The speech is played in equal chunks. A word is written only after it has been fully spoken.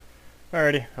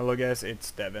Alrighty, hello guys,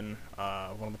 it's Devin,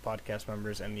 one of the podcast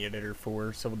members and the editor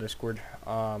for Civil Discord.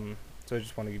 So I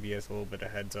just want to give you guys a little bit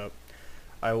of heads up.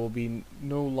 I will be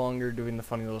no longer doing the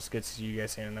funny little skits you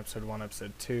guys seen in episode 1,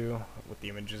 episode 2, with the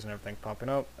images and everything popping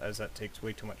up, as that takes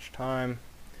way too much time.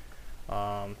 The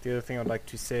other thing I'd like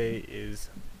to say is,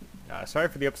 sorry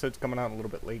for the episodes coming out a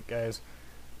little bit late, guys.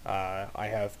 I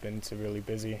have been severely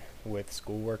busy with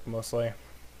schoolwork mostly,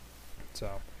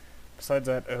 so... Besides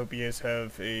that, I hope you guys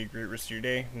have a great rest of your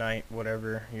day, night,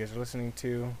 whatever you guys are listening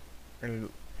to. Or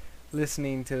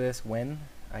listening to this when?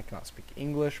 I cannot speak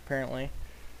English, apparently.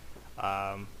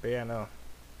 But yeah, no.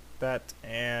 That,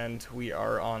 and we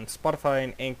are on Spotify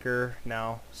and Anchor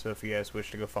now, so if you guys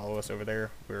wish to go follow us over there,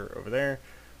 we're over there.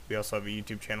 We also have a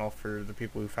YouTube channel for the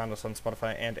people who found us on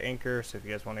Spotify and Anchor, so if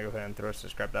you guys want to go ahead and throw a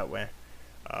subscribe that way.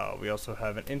 We also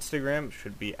have an Instagram, it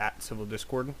should be at Civil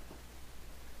Discord.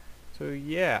 So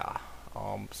yeah,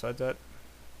 besides that,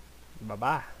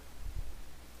 bye-bye.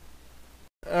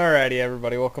 Alrighty,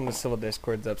 everybody, welcome to Civil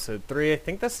Discord's episode 3. I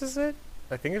think this is it?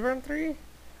 I think it's round 3?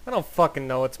 I don't fucking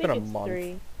know, it's been a month.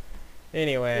 3.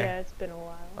 Anyway. Yeah, it's been a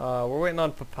while. We're waiting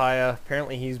on Papaya.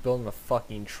 Apparently he's building a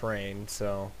fucking train,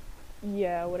 so...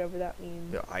 Yeah, whatever that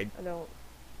means. I don't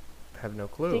have no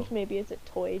clue. think maybe it's a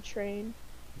toy train.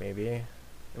 Maybe.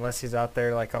 Unless he's out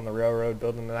there, like, on the railroad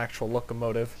building an actual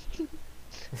locomotive.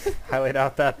 Highly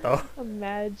doubt that, though.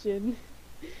 Imagine.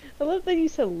 I love that you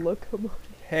said locomotive.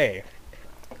 Hey,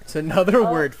 it's another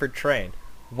word for train.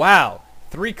 Wow,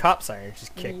 3 cop sirens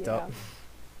just kicked up.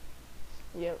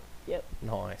 Yep.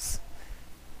 Nice.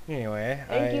 Anyway,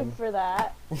 Thank you for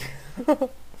that.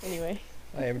 Anyway.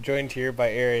 I am joined here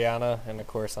by Ariana, and of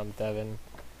course I'm Devin.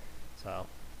 So,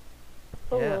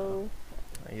 Hello.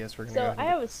 yeah. I guess we're gonna So go ahead I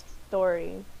and have a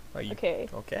story. Okay.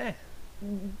 Okay.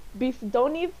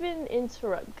 Don't even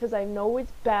interrupt, because I know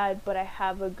it's bad, but I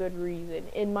have a good reason.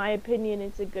 In my opinion,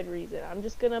 it's a good reason. I'm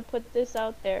just gonna put this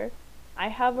out there. I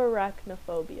have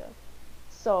arachnophobia.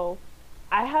 So,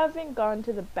 I haven't gone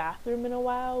to the bathroom in a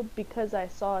while because I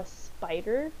saw a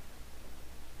spider.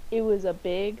 It was a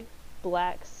big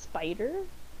black spider.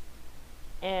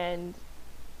 And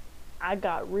I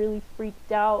got really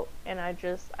freaked out, and I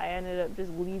ended up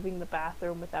just leaving the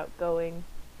bathroom without going.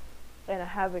 And I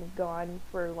haven't gone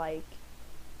for like,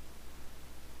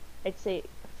 I'd say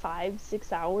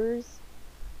 5-6 hours.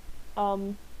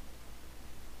 I'm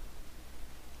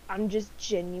just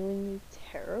genuinely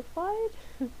terrified.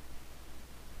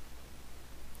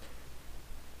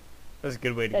 That's a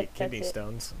good way to get kidney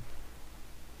stones.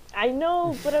 I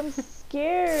know, but I'm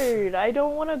scared. I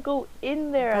don't want to go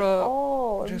in there at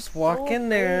all. Just walk in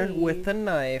there with a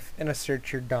knife and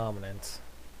assert your dominance.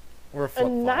 Or a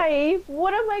flip-flop. A knife?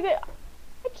 What am I gonna...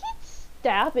 I can't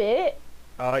stab it.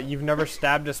 You've never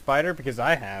stabbed a spider? Because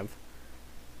I have.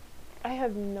 I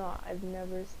have not. I've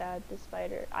never stabbed a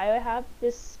spider. I have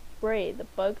this spray, the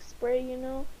bug spray, you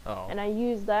know? Oh. And I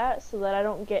use that so that I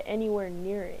don't get anywhere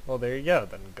near it. Well, there you go.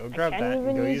 Then go grab that and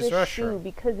go use the a restroom. shoe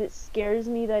because it scares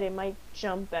me that it might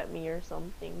jump at me or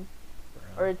something.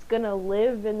 Or it's gonna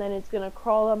live and then it's gonna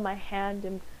crawl on my hand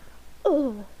and...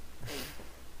 Ugh.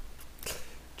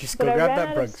 Just go grab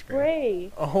that bug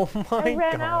spray. Oh my god. I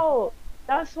ran out.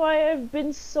 That's why I've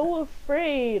been so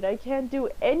afraid. I can't do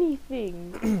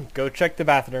anything. Go check the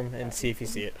bathroom and see if you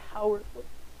see it. Powerful.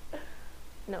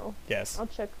 No. Yes. I'll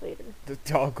check later.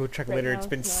 I'll go check later. It's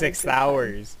been 6 time.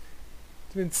 hours.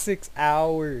 It's been 6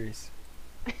 hours.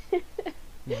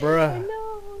 Bruh. I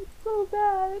know. It's so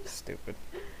bad. Stupid.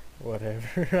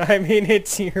 Whatever. I mean,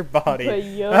 it's your body. But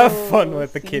yo, have fun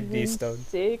with the kidney Season stones.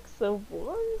 6 of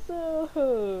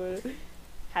Warzone.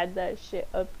 Had that shit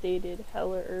updated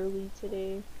hella early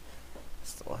today.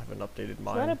 Still haven't updated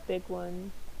mine. It's not a big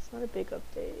one. It's not a big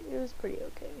update. It was pretty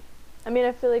okay. I mean,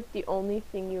 I feel like the only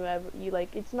thing you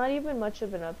like, it's not even much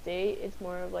of an update. It's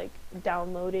more of like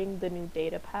downloading the new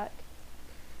data pack.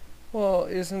 Well,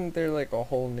 isn't there like a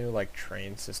whole new like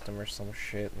train system or some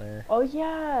shit in there? Oh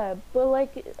yeah, but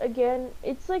like again,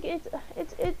 it's like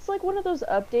one of those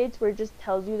updates where it just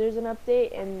tells you there's an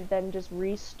update and then just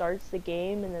restarts the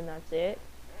game and then that's it.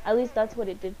 At least that's what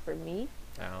it did for me.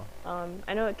 Oh.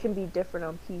 I know it can be different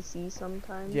on PC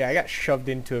sometimes. Yeah, I got shoved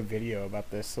into a video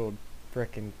about this little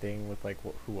frickin' thing with like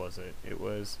who was it? It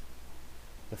was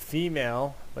the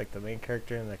female, like the main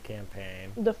character in the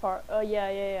campaign.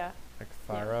 Yeah. Like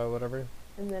Farah or whatever.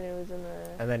 And then it was in the...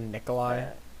 And then Nikolai.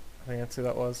 I think that's who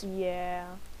that was. Yeah.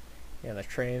 Yeah, the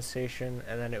train station.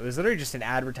 And then it was literally just an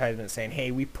advertisement saying, hey,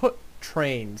 we put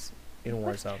trains in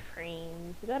Warzone.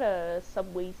 Trains. We got a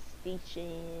subway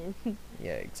station.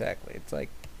 Yeah, exactly. It's like,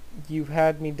 you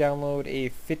had me download a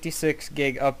 56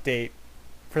 gig update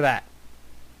for that.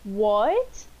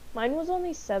 What? Mine was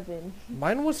only 7.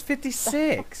 Mine was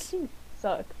 56. Fucking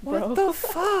suck, bro. What the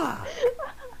fuck?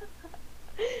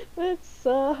 That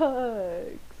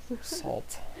sucks.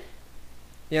 Salt.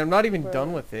 Yeah, I'm not even Bro,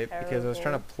 done with it because I was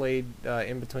trying to terrible. play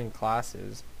in between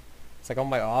classes. It's like on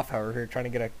my off hour here trying to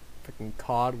get a freaking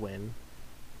COD win.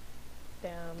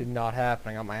 Damn. Did not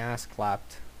happen. I got my ass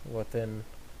clapped within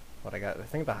what I got. I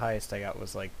think the highest I got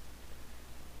was like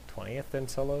 20th in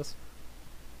solos.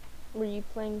 Were you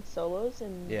playing solos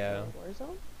in Yeah.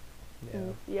 Warzone?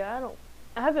 Yeah. Yeah,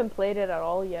 I haven't played it at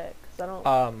all yet because I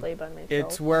don't play by myself.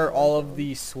 It's in where all of Warzone.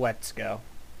 the sweats go.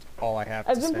 All I have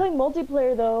I've to been say. playing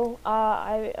multiplayer though.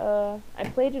 I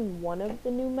played in one of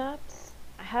the new maps.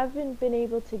 I haven't been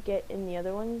able to get in the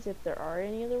other ones if there are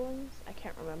any other ones. I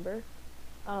can't remember.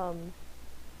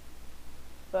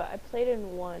 But I played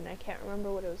in one. I can't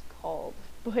remember what it was called.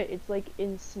 But it's like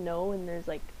in snow and there's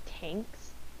like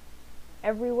tanks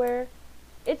everywhere.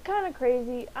 It's kind of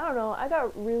crazy. I don't know.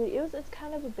 It's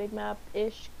kind of a big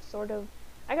map-ish, sort of.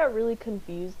 I got really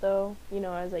confused though,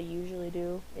 as I usually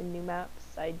do in new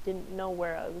maps. I didn't know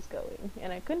where I was going,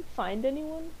 and I couldn't find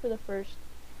anyone for the first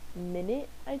minute,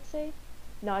 I'd say.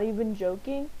 Not even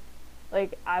joking.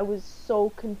 Like, I was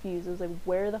so confused. I was like,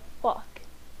 where the fuck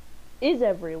is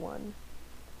everyone?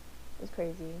 It was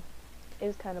crazy. It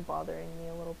was kind of bothering me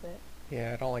a little bit.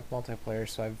 Yeah, I don't like multiplayer,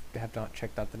 so I have not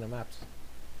checked out the new maps.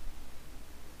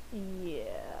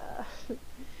 Yeah.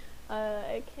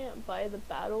 I can't buy the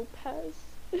battle pass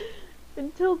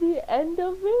until the end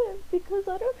of it because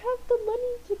I don't have the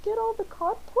money to get all the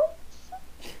COD points.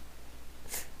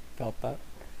 Felt that.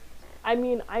 I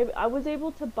mean, I was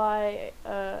able to buy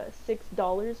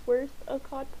 $6 worth of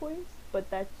COD points, but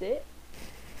that's it.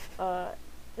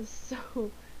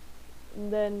 So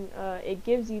then it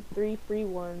gives you 3 free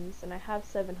ones, and I have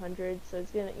 700, so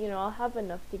it's gonna, I'll have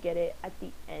enough to get it at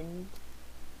the end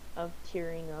of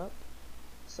tiering up.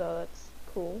 So that's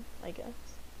cool, I guess.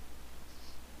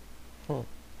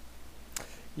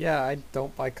 Yeah, I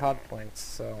don't buy COD points,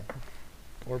 so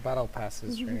or battle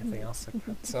passes or anything else like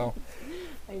that. So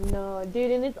I know,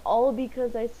 dude, and it's all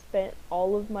because I spent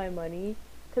all of my money.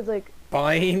 Cause like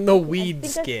buying the I weed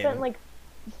think I skin. spent like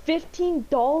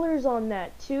 $15 on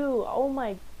that too. Oh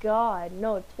my god,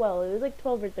 no, 12. It was like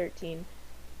 12 or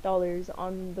 $13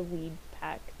 on the weed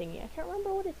pack thingy. I can't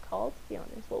remember what it's called, to be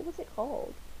honest. What was it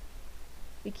called?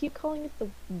 We keep calling it the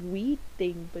weed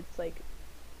thing, but it's like,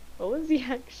 what was the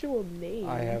actual name?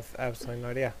 I have absolutely no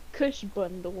idea. Kush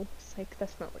bundle. It's like,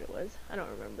 that's not what it was. I don't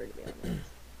remember, to be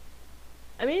honest.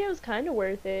 I mean, it was kind of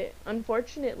worth it.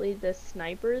 Unfortunately, the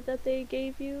sniper that they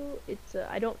gave you,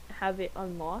 I don't have it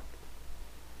unlocked.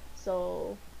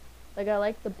 So, like, I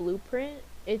like the blueprint.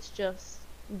 It's just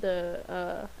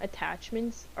the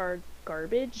attachments are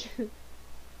garbage. So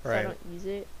Right. I don't use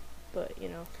it. But,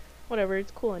 whatever.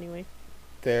 It's cool anyway.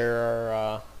 There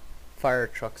are fire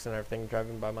trucks and everything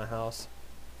driving by my house.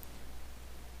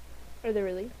 Are they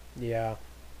really? Yeah.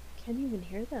 Can't even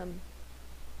hear them.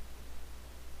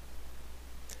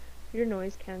 Your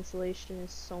noise cancellation is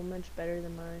so much better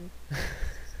than mine.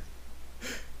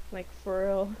 Like, for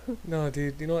real. No,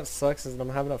 dude, you know what sucks is that I'm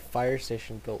having a fire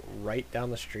station built right down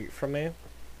the street from me.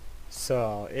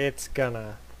 So, it's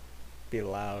gonna be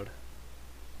loud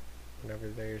whenever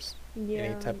there's Yeah,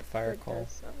 any type of fire that call.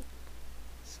 does suck.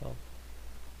 So,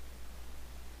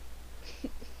 I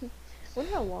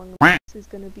wonder how long this is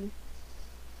gonna be.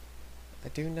 I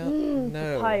do not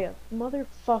know. Papaya,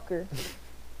 motherfucker.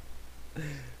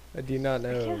 I do not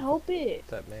I know can't help it.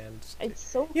 that man's... It's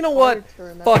so You know hard what? to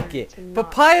remember Fuck it. to not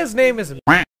Papaya's name forget.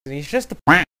 is and he's just a...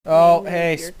 Oh, Name of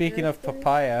hey, your speaking of character?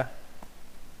 papaya,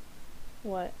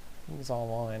 What? he's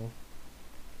online.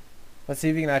 Let's see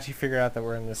if you can actually figure out that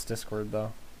we're in this Discord,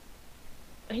 though.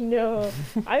 I know.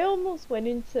 I almost went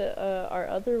into our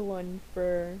other one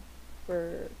for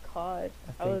COD.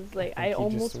 I was like, I think he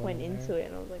almost just went in into there. it,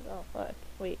 and I was like, oh fuck.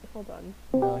 Wait, hold on.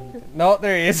 No, he didn't. No,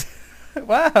 there he is.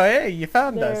 Wow, hey, you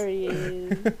found us. There he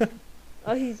is.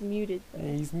 Oh, he's muted though.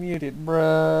 He's muted,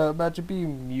 bruh. Imagine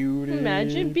being muted.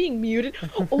 Imagine being muted.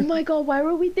 Oh my god, why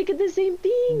were we thinking the same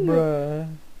thing? Bruh.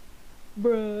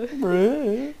 Bruh.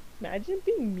 Bruh. Imagine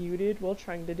being muted while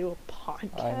trying to do a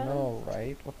podcast. I know,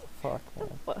 right? What the fuck,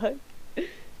 man? Fuck.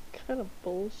 Kind of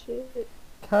bullshit.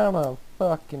 Kind of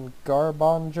fucking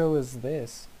garbanjo is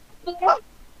this?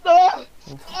 Oh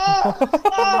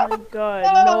my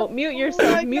god. No, mute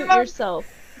yourself. Mute yourself.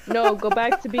 No, go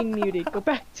back to being muted. Go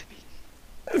back to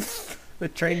being... The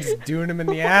train's doing him in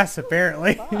the ass,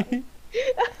 apparently.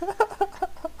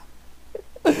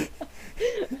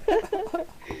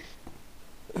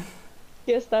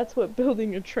 Guess that's what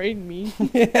building a train means.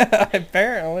 Yeah,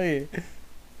 apparently.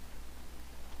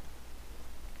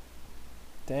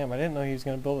 Damn, I didn't know he was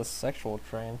gonna build a sexual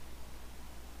train.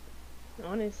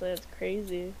 Honestly, that's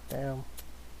crazy. Damn.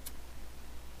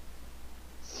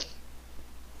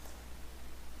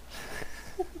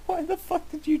 Why the fuck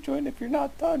did you join if you're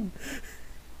not done?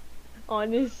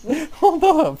 Honestly, Hold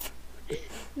up.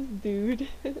 dude.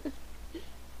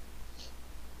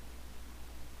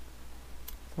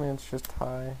 Man's just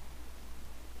high.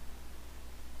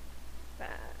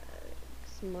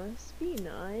 Facts must be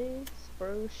nice,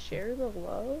 bro. Share the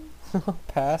love.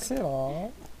 Pass it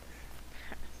on.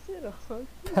 Pass it on.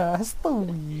 Pass the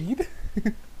weed.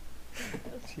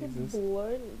 That's the Jesus.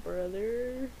 blunt,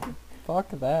 brother. Fuck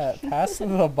that. Pass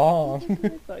the bong. What are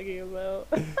you talking about?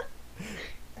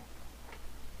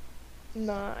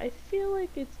 Nah, I feel like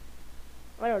it's,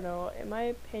 I don't know, in my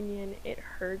opinion, it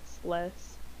hurts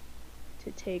less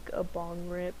to take a bong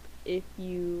rip if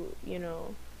you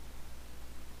know,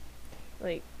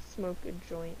 like, smoke a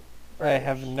joint. I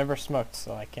have first. never smoked,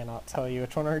 so I cannot tell you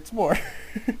which one hurts more.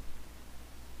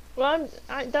 Well,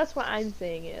 that's why I'm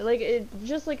saying it. Like, it,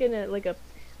 just like in a, like,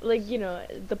 you know,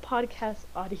 the podcast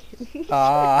audience.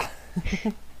 Ah.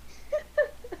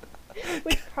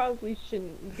 Which probably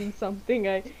shouldn't be something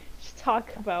I should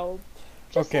talk about.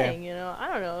 Just Okay. saying, you know, I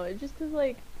don't know, it just cause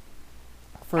like,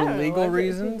 For I don't know, legal I feel- 'cause,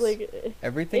 reasons, like,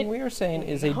 everything it- we are saying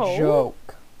is a No.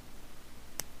 joke.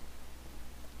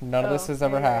 None of this Oh, has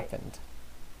ever right, right. happened.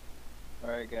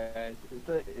 Alright guys,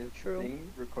 is True. the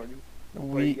thing recording? Or you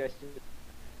We guys just...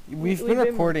 we've we've been been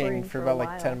recording recording for for a about like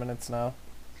while. 10 minutes now.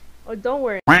 Oh, don't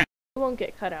worry, it won't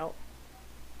get cut out.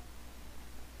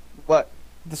 What?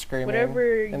 The screaming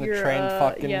Whatever and the your train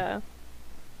fucking. yeah.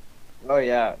 Oh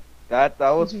yeah, that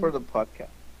was Mhm. for the podcast.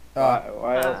 Uh,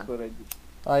 Why Ah. else would I do?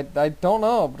 I don't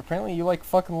know, but apparently you like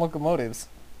fucking locomotives.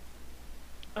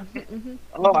 Mhm.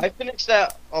 Oh, I finished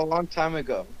that a long time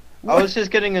ago. I was just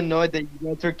getting annoyed that you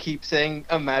guys were keep saying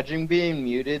imagine being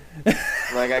muted.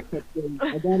 Like I kept saying,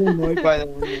 I got annoyed by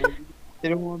that. They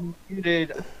don't want me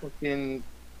muted.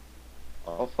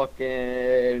 I'll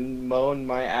fucking moan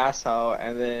my ass out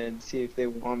and then see if they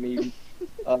want me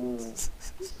unmuted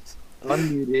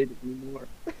anymore.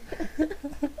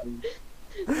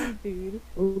 Dude.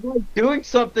 I was like doing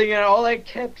something and all I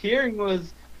kept hearing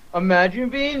was imagine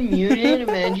being muted,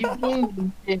 imagine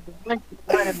being muted, oh my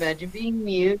God, imagine being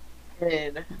muted.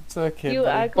 It's okay. You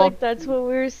buddy. act like that's what we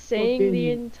were saying the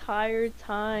fucking- entire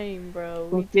time, bro.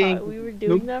 fucking- We were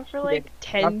doing that for like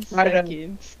 10 I'm trying to-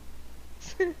 seconds.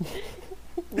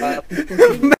 This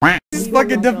Leave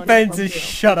fucking it alone. defense is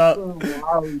shut up.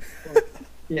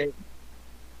 Yeah.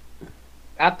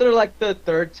 After like the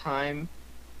third time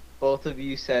both of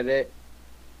you said it,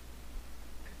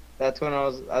 that's when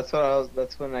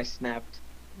I snapped.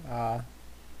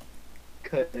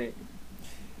 Couldn't.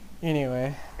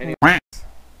 Anyway, Anyway. I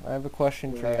have a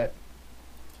question for you. Right.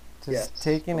 Does Yes,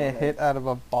 taking go a ahead. hit out of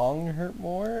a bong hurt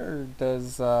more, or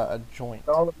does a joint?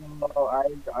 No,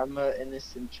 I'm an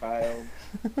innocent child.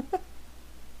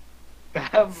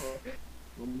 I'm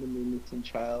an innocent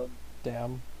child.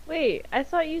 Damn. Wait, I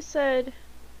thought you said.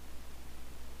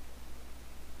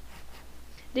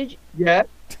 Did you? Yeah,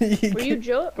 Were you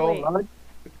joking? go Wait, on.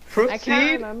 I can't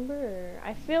Proceed. remember.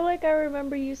 I feel like I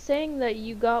remember you saying that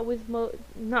you got with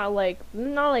not like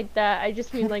that. I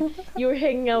just mean like you were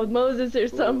hanging out with Moses or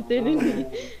something.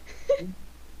 And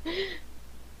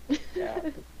Yeah.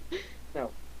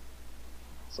 No.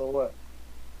 So what?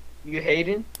 You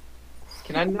hating?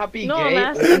 Can I not be no, gay?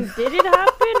 I'm asking, did it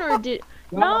happen or did?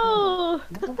 No.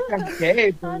 I'm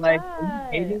gay, but Not like, that. are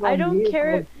you hating I on don't me if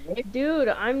care. I'm gay? Dude,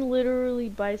 I'm literally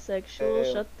bisexual.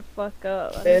 Ew. Shut the fuck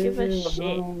up. I don't give a Ew,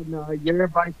 shit. No, you're a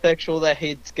bisexual that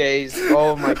hates gays.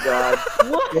 Oh my god.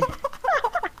 What?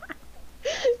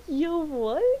 Yo,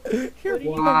 what? You're What are you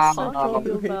Wow. talking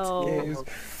Who hates about? gays?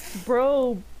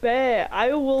 Bro, bet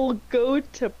I will go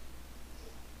to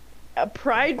a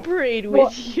pride parade with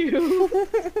What? you.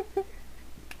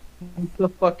 To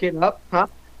fuck it up, huh?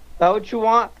 Is that what you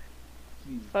want?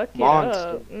 You Fuck it monster.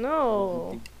 up.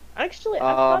 No. Actually,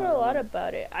 I've thought a lot Um,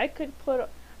 about it.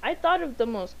 I thought of the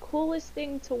most coolest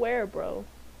thing to wear, bro.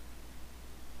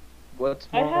 What's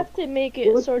I'd more, have to make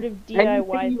it What? sort of Anything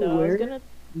DIY you though. I was wear? gonna.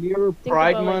 your think Pride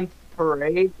about, like- Month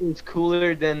parade is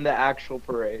cooler than the actual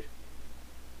parade.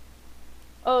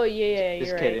 Oh yeah, Just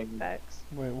you're kidding. right. Facts.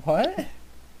 Wait, what?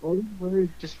 All you wear is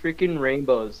just freaking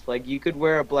rainbows. Like, you could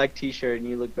wear a black t-shirt and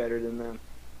you look better than them.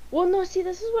 Well, no, see,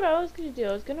 this is what I was gonna do.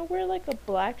 I was gonna wear like a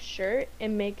black shirt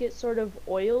and make it sort of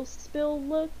oil spill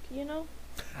look, you know,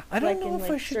 I don't Like know in, if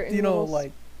like, I should, certain you know, little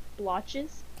like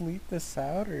blotches. bleep this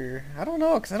out, or I don't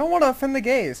know, cause I don't want to offend the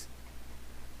gays.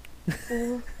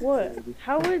 What?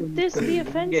 How would this be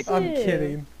offensive? I'm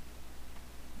kidding.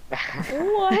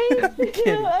 What?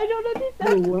 kidding. I don't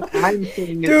No, understand. what I'm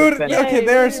saying is Dude, offensive. okay,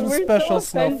 there are some we're special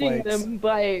still offending snowflakes. them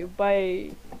by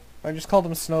I just called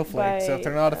them snowflakes, so if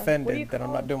they're not what do you offended, then I'm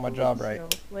call not doing my them? job right.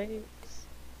 Snowflakes.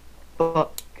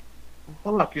 Fuck.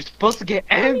 Fuck, you're supposed to get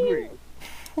angry.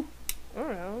 I don't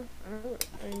know.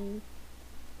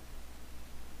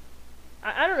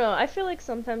 I don't know. I feel like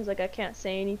sometimes like I can't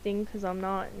say anything because I'm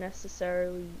not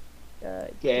necessarily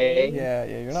Gay. Yeah,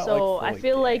 you're not so like I fully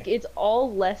feel gay. like it's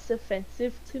all less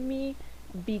offensive to me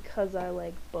because I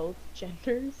like both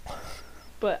genders.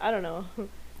 But I don't know.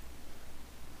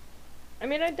 I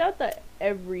mean, I doubt that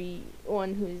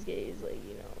everyone who's gay is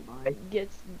like,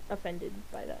 gets offended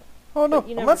by that. Oh no, but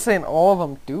you I'm never not saying all of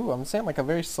them do. I'm saying like a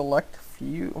very select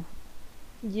few.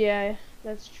 Yeah,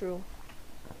 that's true.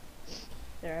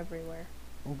 They're everywhere.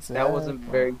 Exactly. That wasn't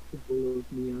very cool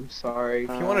of me. I'm sorry. If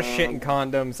you want to shit in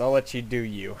condoms, I'll let you do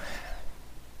you.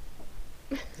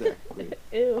 Exactly.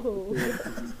 Ew.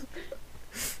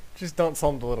 Just don't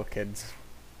sell them to little kids.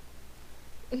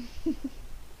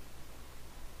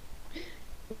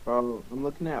 Bro, I'm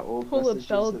looking at old Pull a messages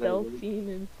Belle that I wrote. Delphine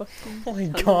and fucking. Oh my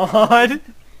send it god.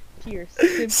 to your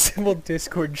sim- Civil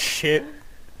Discord shit.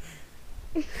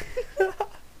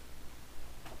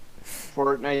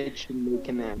 Fortnite should make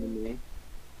an anime.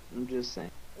 I'm just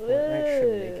saying. Fortnite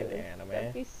should make an Ugh, anime.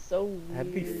 That'd be so weird.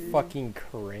 That'd be fucking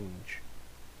cringe.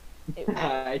 It would.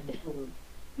 I don't.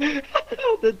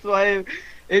 That's why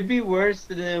it'd be worse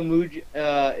than an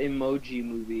emoji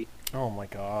movie. Oh my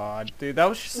god, dude, that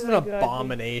was just Oh an my God, dude.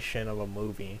 abomination of a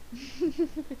movie.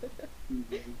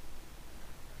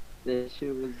 This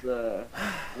shit was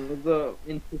it was a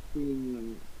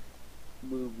interesting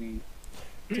movie.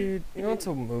 Dude, you know what's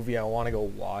a movie I want to go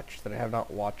watch that I have not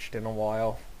watched in a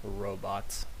while?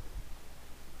 Robots.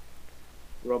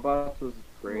 Robots was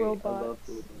great. I loved Robots.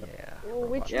 Robots. Yeah. Well,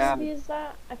 which Robots. Yeah. movie is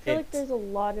that? I feel like It's- there's a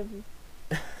lot of movies.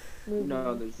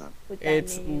 No, there's not. With that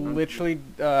It's name. literally,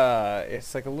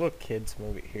 it's like a little kid's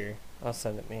movie here. I'll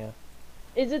send it, Mia.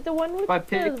 Is it the one with By the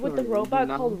Pixar, robot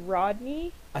no. called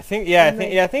Rodney? I think, yeah, And,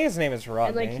 like- I think his name is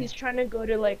Rodney. And like he's trying to go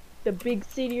to like the big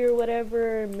city or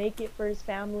whatever, and make it for his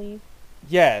family.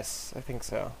 Yes, I think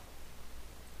so.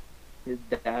 His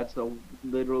dad's a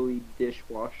literally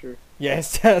dishwasher.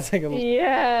 Yes, that's like a little...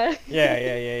 Yeah.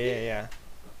 Yeah.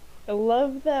 I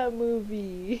love that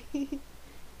movie.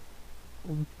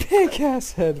 Big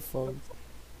ass headphones.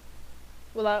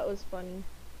 Well, that was funny.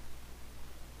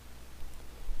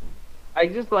 I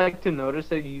just like to notice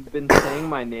that you've been saying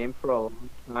my name for a long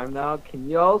time now. Can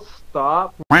y'all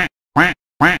stop?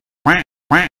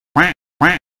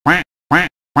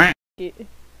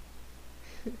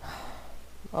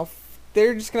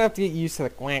 They're just gonna have to get used to the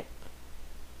quank.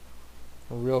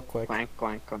 Real quick. Quank,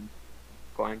 quank, quank.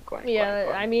 Quank, quank, Yeah,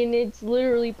 quank, I mean it's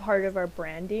literally part of our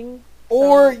branding.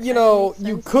 Or, So, you kinda know, makes you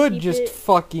sense to could keep just it-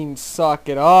 fucking suck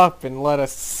it up and let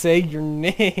us say your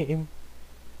name.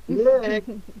 Yeah,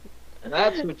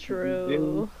 that's what True.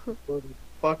 you do,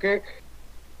 fucker.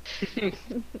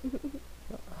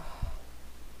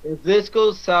 If this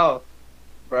goes south,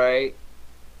 right,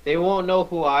 they won't know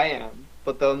who I am,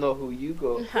 but they'll know who you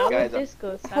How guys would are. this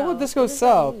go south? How would this go What does that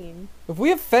south? mean? If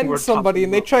we offend We're somebody talking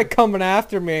and they about- try coming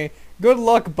after me, good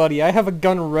luck, buddy. I have a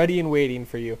gun ready and waiting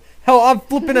for you. Hell, I'm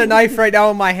flipping a knife right now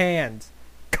in my hands.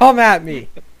 Come at me.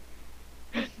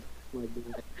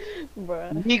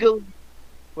 Bruh. Legal.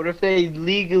 What if they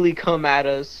legally come at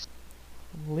us?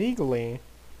 Legally?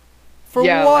 For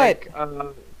yeah, what?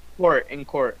 Like, in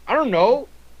court. I don't know.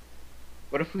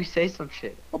 What if we say some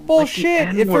shit? Bullshit.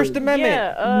 It N-word. First Amendment.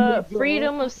 Yeah,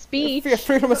 freedom of speech.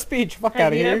 Freedom of speech. Fuck out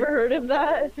Have of you here. ever heard of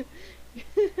that?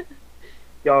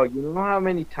 Yo, you know how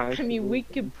many times? I mean, we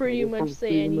people could pretty from much say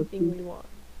freedom of anything speech? we want.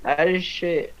 That is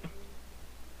shit.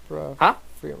 Bro. Huh?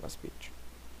 Freedom of speech.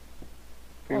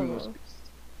 Freedom of Oh. speech.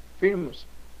 Freedom of speech.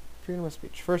 Freedom of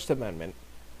speech. First Amendment.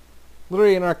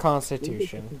 Literally in our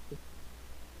Constitution.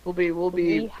 We'll be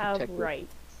We have protected.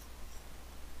 rights.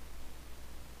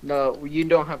 No, you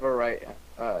don't have a right,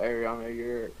 Ariana.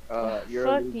 You're Fuck illegal.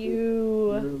 You're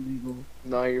you. illegal.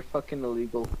 No, you're fucking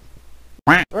illegal.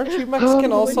 Aren't you Mexican What do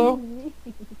you also? mean?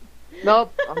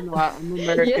 Nope, I'm not. I'm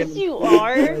American. Yes, you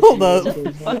are. Hold up. Shut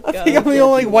the fuck I think up. I'm the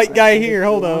only white guy here.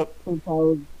 Hold up. Since I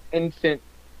was infant.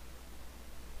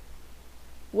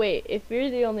 Wait, if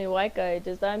you're the only white guy,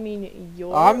 does that mean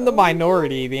you're? I'm the only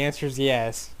minority. The answer is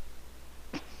yes.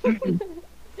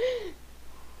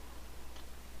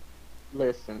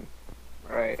 Listen,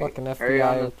 right? Fucking FBI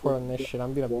Ariana- report on this shit.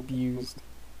 I'm being abused.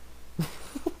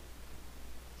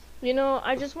 You know,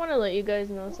 I just want to let you guys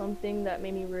know something that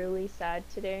made me really sad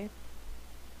today.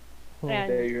 And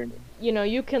Say your name. you know,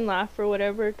 you can laugh or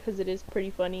whatever because it is pretty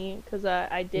funny. Because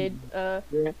I did Yeah,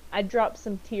 I dropped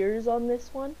some tears on this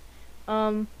one.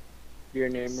 Um, your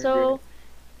name. so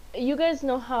you guys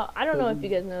know how, I don't know if you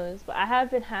guys know this, but I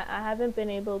haven't been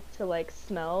able to like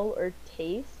smell or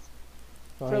taste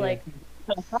Oh, for yeah. like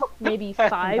maybe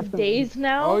 5 days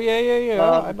now. Oh yeah, yeah, yeah.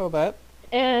 Um, I know that.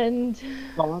 And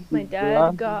my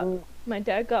dad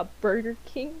got Burger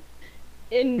King,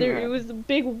 and there it was a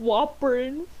big Whopper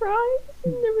and fries,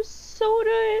 and there was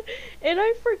soda, and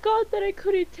I forgot that I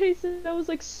couldn't taste it. I was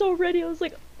like so ready. I was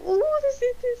like, "Oh, this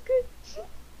is good."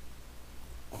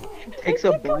 Takes I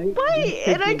a took bite,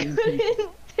 and I couldn't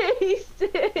taste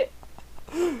it.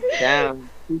 Damn.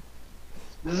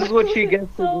 This is what she gets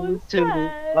to So go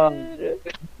to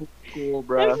sad. school,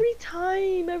 bro. Every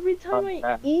time I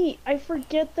bad. eat, I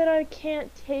forget that I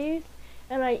can't taste,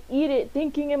 and I eat it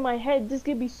thinking in my head this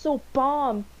could be so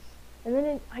bomb, and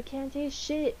then I can't taste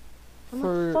shit. I'm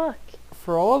For- like, fuck.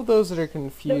 For all of those that are That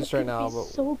confused right could now be about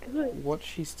so good. what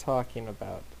she's talking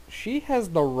about, she has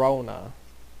the Rona.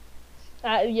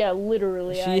 Yeah,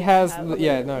 literally. She I has, have-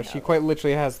 yeah, literally no, have she it. quite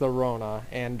literally has the Rona,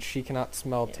 and she cannot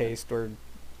smell, Yeah. taste, or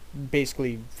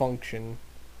basically function.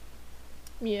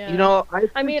 Yeah. You know,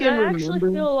 I mean, freaking I actually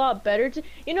remember- feel a lot better.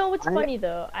 I know what's I- funny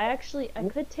though? I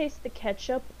could taste the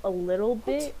ketchup a little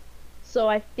bit, so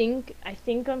I think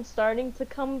I'm starting to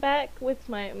come back with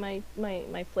my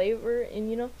flavor and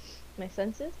you know my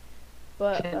senses.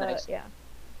 But Can I s- yeah,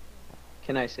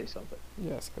 Can I say something?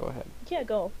 Yes, go ahead. yeah,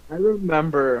 go. I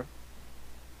remember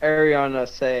Ariana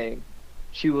saying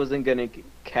she wasn't gonna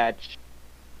catch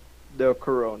the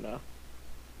corona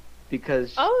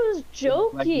because I was like,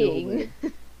 no joking. way.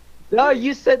 No,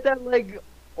 you said that like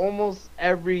almost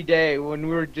every day when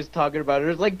we were just talking about it. It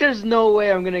was like, there's no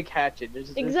way I'm gonna catch it.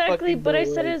 There's Exactly, fucking but no I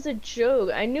said way. it as a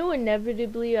joke. I knew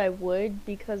inevitably I would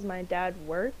because my dad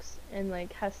works and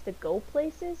like has to go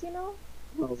places, you know?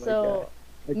 Oh my So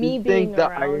God. I me just being think the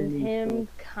around irony him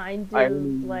kind of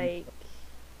irony- like,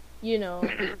 you know,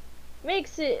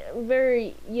 makes it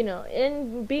very, you know,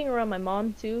 and being around my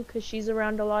mom too, because she's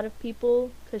around a lot of people,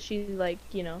 because she's like,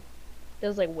 you know,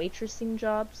 does like waitressing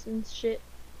jobs and shit.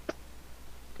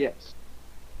 Yes.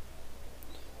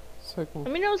 So, I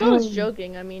mean, I was always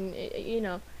joking. I mean, you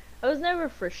know, I was never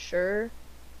for sure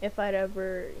if I'd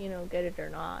ever, you know, get it or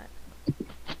not.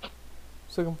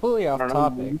 so completely off don't know.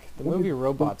 topic, the movie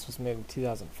Robots was made in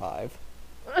 2005.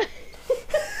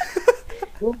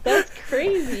 That's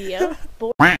crazy. I was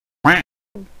born.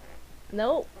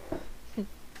 Nope.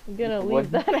 I'm gonna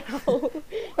leave that out.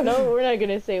 No, we're not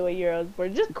gonna say what year I was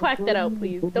born. Just quack that out,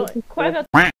 please. Don't quack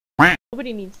out.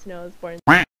 Nobody needs to know I was born.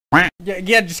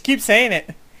 Yeah, just keep saying it.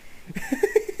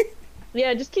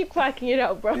 Yeah, just keep quacking it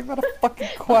out, bro. You're about a fucking I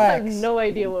have quacks. no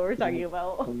idea what we're talking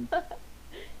about.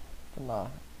 Nah.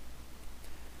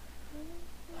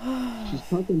 She's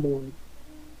talking about.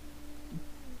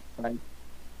 Right.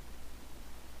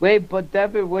 Wait, but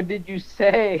Devin, what did you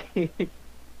say? Wait,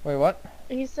 what?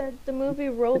 He said the movie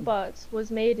Robots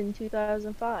was made in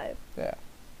 2005. Yeah.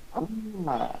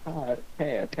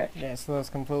 Okay. Yeah, so that's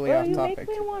completely Bro, off you topic. make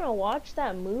me want to watch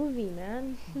that movie,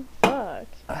 man. Fuck.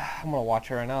 I'm gonna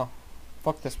watch it right now.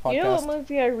 Fuck this podcast. You know what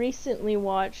movie I recently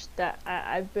watched that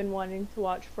I've been wanting to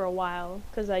watch for a while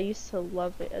because I used to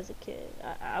love it as a kid.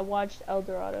 I watched El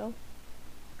Dorado,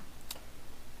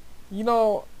 You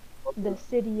know, The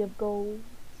City of Gold.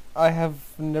 I have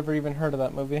never even heard of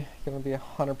that movie. Gonna be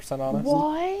 100% honest.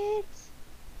 What?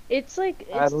 It's like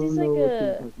I it's don't just know like what you're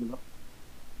a talking about.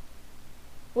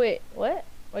 wait. What?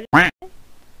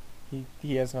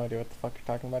 He has no idea what the fuck you're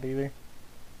talking about either.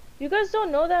 You guys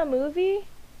don't know that movie?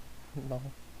 No.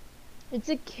 It's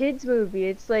a kids movie.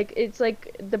 It's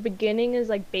like the beginning is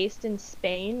like based in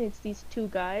Spain. It's these two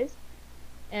guys,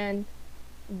 and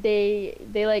they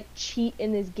like cheat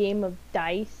in this game of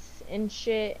dice and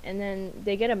shit, and then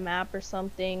they get a map or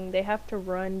something. They have to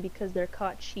run because they're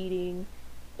caught cheating.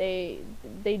 They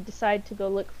decide to go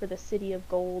look for the City of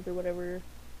Gold or whatever,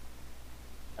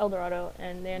 El Dorado,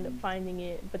 and they end up finding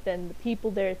it. But then the people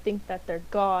there think that they're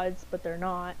gods, but they're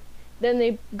not. Then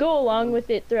they go along with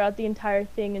it throughout the entire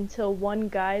thing until one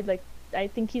guy, like I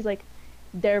think he's like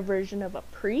their version of a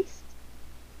priest,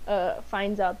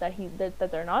 finds out that that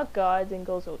they're not gods and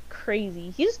goes crazy.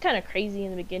 He's just kind of crazy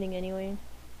in the beginning anyway.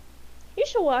 You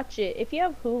should watch it if you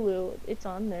have Hulu. It's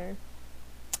on there.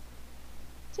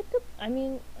 It's a good, I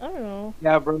mean, I don't know.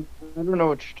 Yeah, bro. I don't know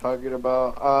what you're talking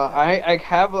about. I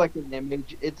have like an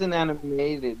image. It's an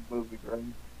animated movie, right?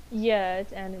 Yeah,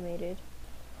 it's animated.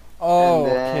 Oh,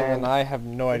 And okay, then then- I have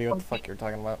no idea what the fuck you're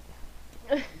talking about.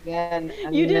 And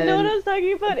You didn't know what I then- was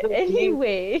talking about the thing-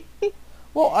 anyway.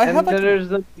 Well, I and have then like there's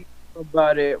the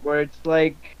about it where it's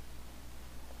like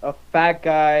a fat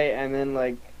guy and then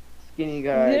like skinny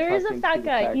guy There is a talking to fat the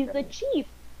guy. fat He's guy. the chief.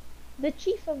 The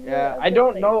chief of the. Yeah, Of I the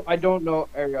don't place. know. I don't know,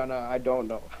 Ariana. I don't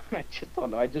know. I just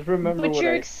don't know. I just remember But what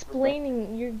you're I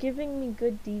explaining. You're giving me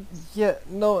good deeds. Yeah,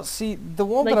 no, see, the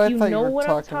one Like that I you thought you know were what I'm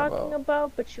talking talking about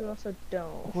about, but you also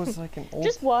don't. was like an old.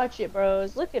 Just watch it,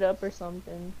 bros. Look it up or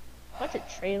something. Watch a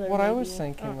trailer. What I was maybe.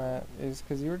 thinking, don't know. Matt, is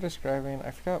because you were describing, I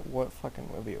forgot what fucking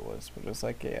movie it was, but it was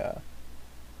like I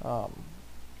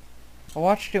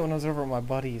watched it when I was over at my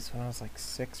buddy's when I was like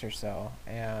 6 or so,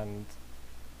 and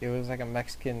it was like a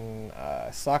Mexican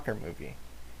soccer movie,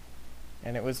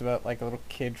 and it was about like a little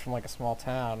kid from like a small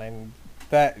town, and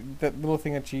that little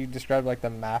thing that you described, like the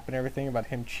map and everything about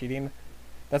him cheating,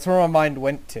 that's where my mind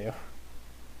went to.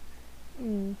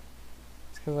 Mm.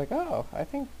 It's because like, oh, I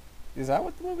think, is that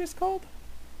what the movie's called?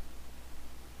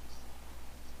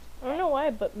 I don't know why,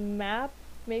 but map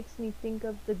makes me think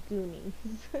of the Goonies.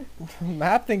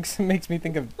 Map makes me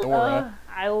think of Dora.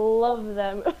 I love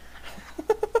them.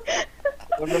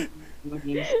 remember.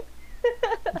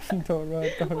 Dora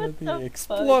What the the fuck?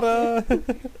 Explorer.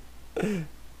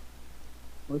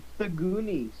 What's the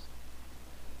Goonies?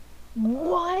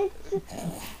 What?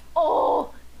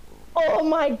 Oh, oh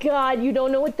my God! You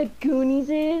don't know what the Goonies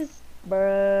is,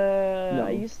 bruh. No.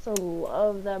 I used to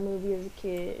love that movie as a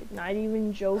kid. Not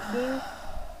even joking.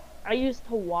 I used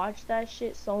to watch that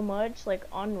shit so much, like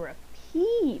on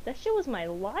repeat. That shit was my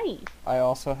life. I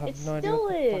also have It no idea what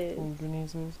the still fucking is.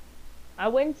 Goonies is. I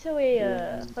went to a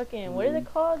Yeah. fucking, what are they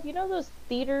called? You know those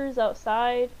theaters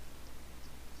outside?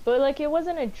 But like it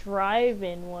wasn't a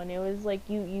drive-in one. It was like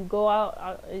you go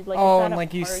out like Oh, it's and at a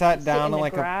like you park, sat sit down in on the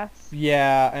like grass.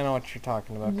 Yeah, I know what you're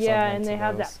talking about. 'Cause I've Yeah, been and to they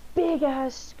have those. that big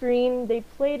ass screen. They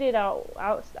played it out.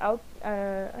 I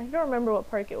don't remember what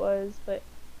park it was, but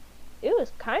it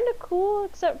was kind of cool.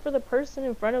 Except for the person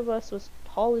in front of us was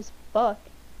tall as fuck,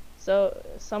 so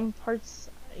some parts,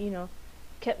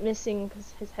 kept missing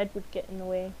because his head would get in the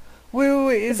way. Wait,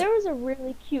 But is there was a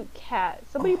really cute cat.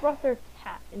 Somebody brought their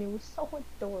cat, and it was so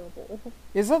adorable.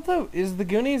 is the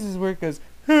Goonies is where it goes,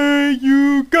 "Hey,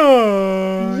 you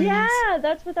guys." Yeah,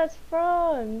 that's what that's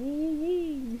from.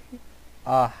 Yee.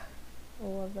 Ah, I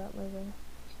love that movie.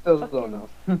 Still Fucking- don't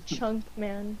know. Chunk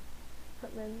Man.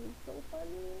 That man is so funny.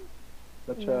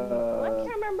 Such I a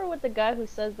can't remember what the guy who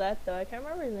says that though. I can't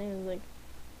remember his name. It was like,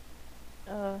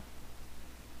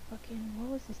 fucking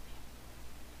what was his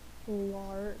name?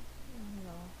 Lart. I don't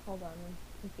know. Hold on, I'm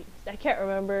confused. I can't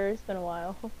remember. It's been a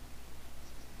while.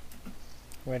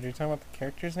 wait, are you talking about the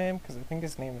character's name? Because I think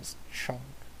his name is Chunk.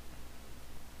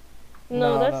 No,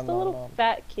 No, that's no, the no, little no.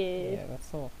 fat kid. Yeah,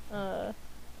 that's all.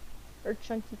 Or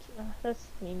chunky. That's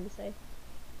mean to say.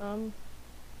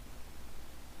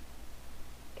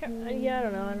 Yeah, I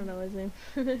don't know. I don't know his name.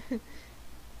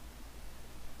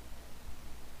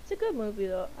 It's a good movie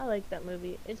though. I like that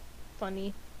movie. It's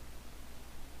funny.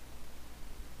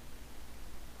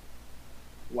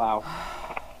 wow.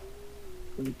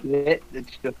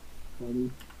 It's just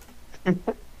funny. I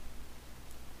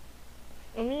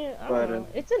mean, I But, don't know.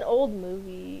 It's an old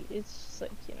movie. It's just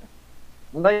like,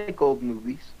 I like old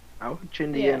movies. I watch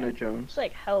Indiana it's Jones.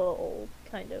 like hella old,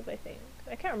 kind of. I think.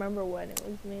 I can't remember when it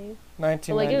was made.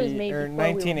 1990 it was made or before we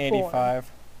were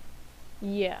 1985.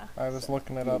 Yeah. I was so-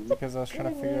 looking it up because I was trying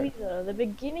to Good figure movie out. though. The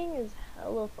beginning is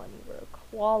hella funny, bro.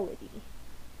 Quality.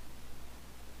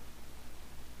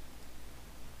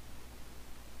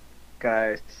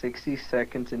 Guys, 60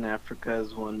 seconds in Africa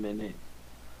is 1 minute.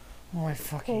 Oh my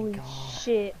fucking Holy god!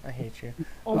 shit. I hate you.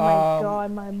 Oh my Um,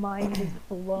 god, my mind is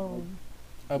blown.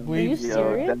 I Are you believe. Yeah,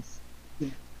 serious?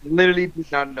 Literally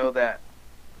did not know that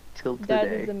till That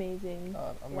today. is amazing.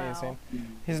 Amazing. Wow.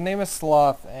 His name is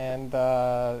Sloth, and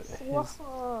his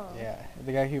Sloth. yeah,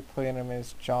 the guy who played him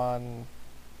is John.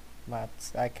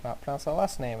 I cannot pronounce that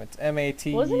last name. It's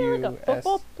M-A-T-U-S-Z-A-C. Wasn't he like a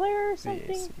football player or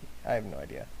something? I have no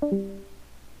idea.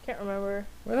 Can't remember.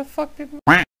 Where the fuck did?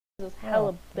 It was hella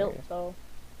Oh, there built he is. though.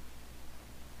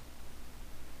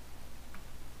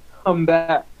 Come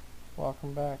back.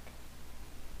 Welcome back.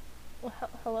 Well,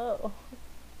 hello.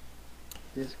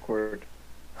 Discord.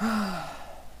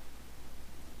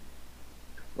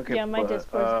 Okay, Yeah, my but,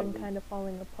 Discord's been kind of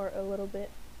falling apart a little bit.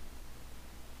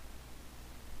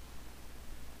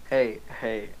 Hey,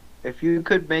 if you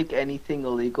could make anything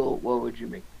illegal, what would you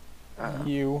make?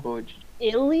 You. What would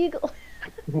Illegal.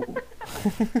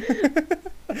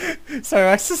 Sorry,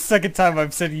 that's the second time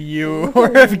I've said you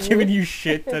or I've given you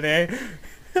shit today.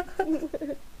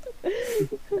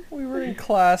 We were in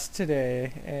class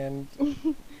today, and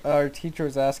our teacher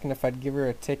was asking if I'd give her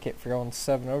a ticket for going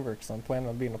 7 over because I'm planning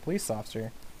on being a police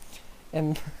officer.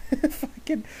 And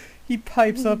fucking, He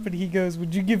pipes up and he goes,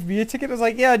 "Would you give me a ticket?" I was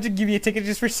like, "Yeah, I'd just give you a ticket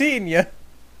just for seeing you."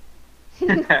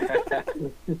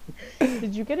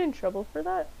 Did you get in trouble for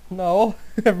that? No,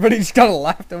 everybody just kind of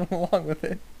laughed and went along with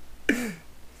it.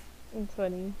 It's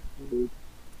funny.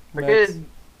 Max,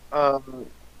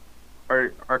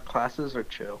 Forget, our classes are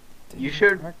chill. You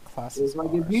should. Our classes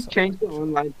Like are if you so change the much.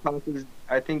 online classes,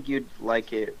 I think you'd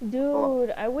like it.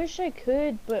 Dude, I wish I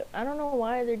could, but I don't know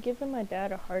why they're giving my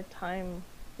dad a hard time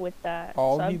with that.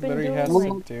 All so he I've been literally doing has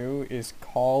like to do is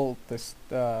call this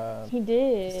he student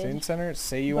did, center,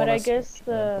 say you but want I to guess switch,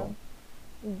 and then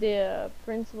the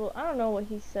principal, I don't know what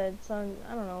he said. I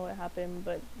don't know what happened,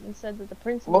 but he said that the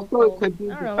principal Also, it told, could be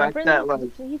I don't the know, my fact that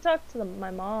principal, he talked to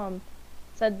my mom,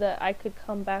 said that I could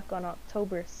come back on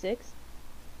October 6th.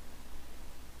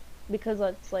 Because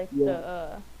that's like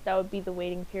Yeah. that would be the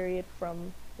waiting period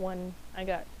from when I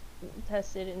got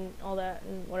tested and all that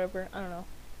and whatever. I don't know.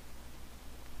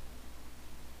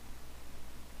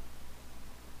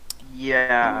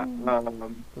 Yeah.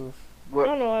 Oof. I What?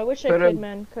 don't know. I wish I But, could,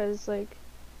 man, because like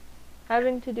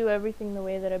having to do everything the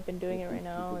way that I've been doing it right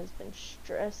now has been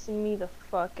stressing me the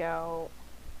fuck out.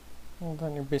 Well,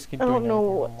 then you're basically I doing don't know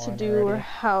everything what to online do or already.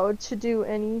 how to do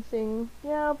anything.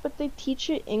 Yeah, but they teach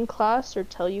it in class or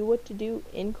tell you what to do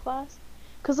in class.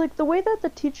 Cause like the way that the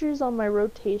teachers on my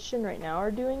rotation right now are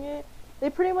doing it,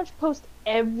 they pretty much post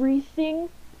everything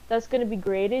that's gonna be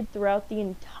graded throughout the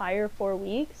entire 4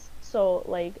 weeks. So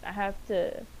like I have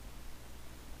to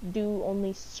do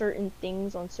only certain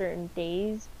things on certain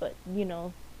days, but you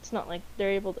know, it's not like they're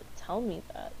able to tell me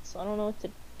that. So I don't know what to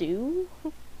do.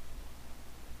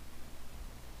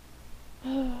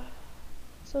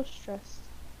 So stressed.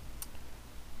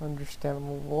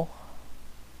 Understandable.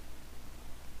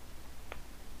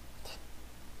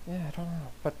 Yeah, I don't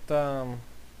know. But,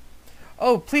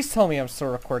 oh, please tell me I'm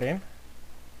still recording.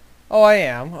 Oh, I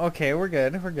am. Okay, we're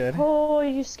good. We're good. Oh,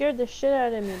 you scared the shit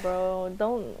out of me, bro.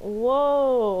 Don't.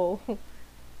 Whoa.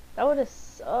 That would have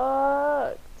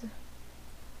sucked.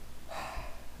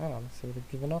 I honestly would have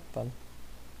given up then.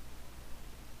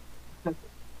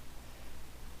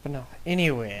 But no.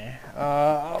 Anyway,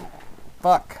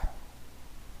 fuck.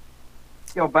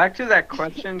 Yo, back to that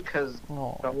question, cause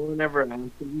No. no one ever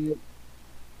answered it.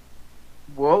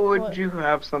 What would What? you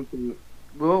have something?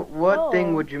 What thing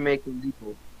Oh. would you make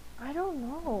illegal? I don't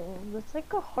know. That's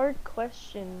like a hard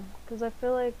question. Because I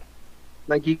feel like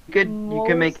Like you could make most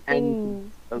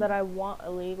anything. things that I want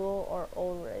illegal are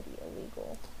already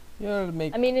illegal. You gotta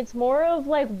make. I mean, it's more of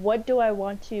like, what do I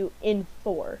want to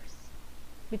enforce?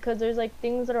 Because there's like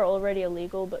things that are already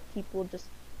illegal, but people just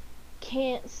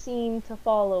can't seem to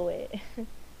follow it.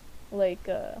 Like,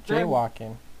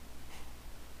 Jaywalking.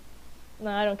 no,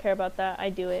 I don't care about that. I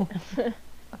do it.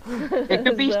 It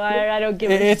could be So I don't give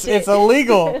a It's shit.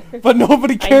 illegal, but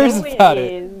nobody I cares know about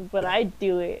it it. is, but I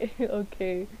do it.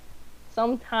 Okay.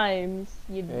 Sometimes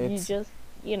you It's- just,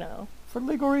 you know. For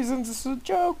legal reasons, it's a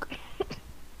joke.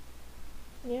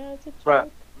 Yeah, it's a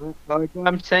Right. joke. Like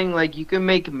I'm saying, like you can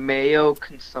make mayo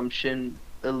consumption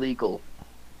illegal.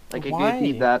 Like it could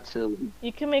be Why? that silly.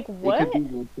 You can make It what? could be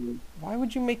that silly. Why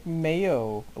would you make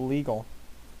mayo illegal?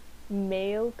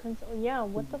 Mayo yeah,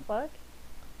 what the fuck?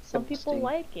 Some people Disgusting.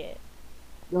 like it.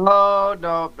 No,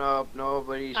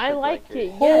 nobody should I like it.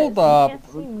 Yes, Hold you up.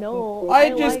 can't say no. I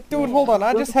like just, dude, it. hold on.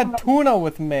 I just had tuna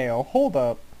with mayo. Hold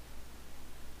up.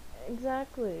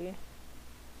 Exactly.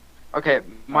 Okay, I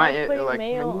my like putting like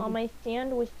mayo my- on my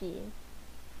sandwiches.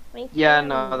 My Yeah,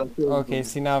 no, sandwich. that's illegal. Okay,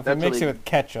 see now if That's you mix it illegal. with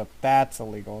ketchup, that's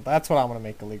illegal. That's what I'm gonna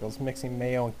make illegal. Is mixing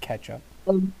mayo and ketchup.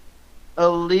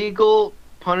 Illegal,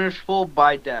 punishable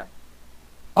by death.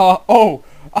 Oh,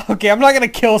 okay. I'm not gonna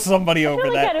kill somebody I over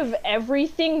feel like that. out of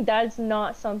everything, that's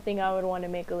not something I would want to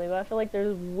make illegal. I feel like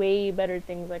there's way better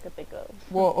things I could think of.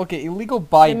 Well, okay, illegal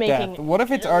by than death. making What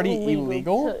if it's already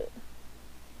illegal? to-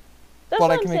 That's But I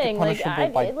what I'm can make it saying. Like,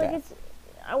 punishable by like death.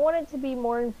 I want it to be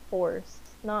more enforced,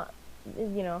 not,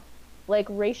 you know, like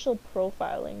racial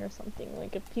profiling or something.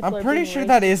 Like if people are I'm pretty being sure racist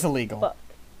that is as illegal. fuck.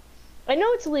 I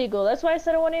know it's illegal. That's why I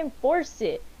said I want to enforce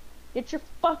it. Get your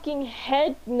fucking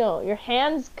head, no, your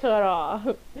hands cut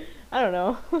off. I don't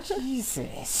know.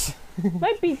 Jesus.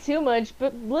 Might be too much,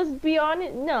 but let's be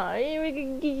honest. No,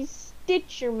 you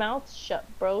stitch your mouth shut,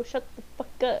 bro. Shut the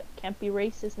fuck up. Can't be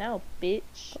racist now,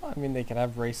 bitch. I mean, they can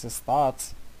have racist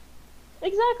thoughts.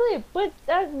 Exactly, but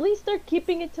at least they're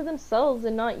keeping it to themselves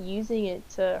and not using it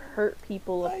to hurt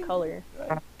people of color.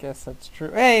 I guess that's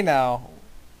true. Hey, now.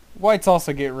 Whites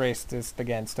also get racist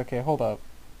against. Okay, hold up.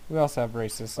 We also have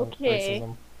racism. Okay.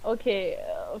 Okay,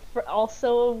 for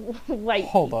also white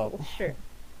Hold people, up. sure.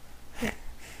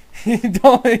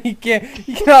 You can't.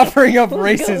 You cannot bring up We'll go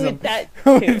racism with that too.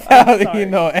 I'm without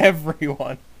sorry.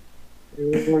 everyone.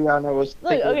 Rihanna was Look,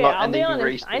 thinking okay, about I'll be ending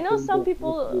honest. I know racism, some but-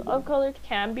 people of color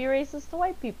can be racist to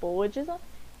white people, which is,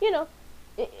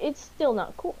 it's still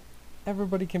not cool.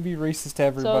 Everybody can be racist to So that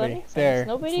everybody. makes sense. There.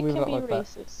 Nobody let's leave can be it like that.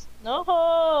 racist.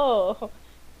 No,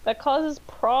 that causes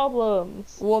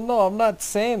problems. Well, no, I'm not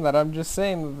saying that. I'm just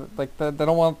saying that, like that they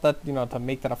don't want that, to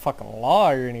make that a fucking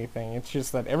law or anything. It's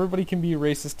just that everybody can be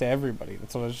racist to everybody.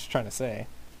 That's what I was just trying to say.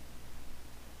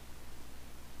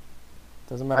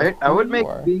 Doesn't matter. I who would you make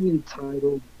are. being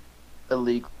entitled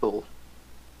illegal.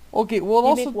 Okay, well, You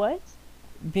also make what?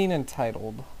 being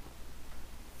entitled.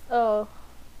 Oh,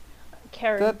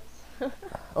 Karen.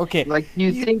 Okay. Like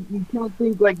you can't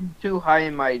think like you're too high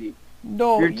and mighty.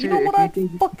 No, You're you know too- what if you I'd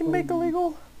think- fucking make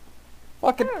illegal?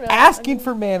 Fucking don't know, asking I mean-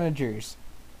 for managers.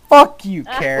 Fuck you,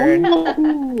 Karen.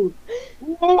 Ooh.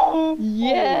 Ooh.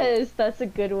 Yes, that's a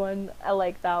good one. I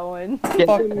like that one. Get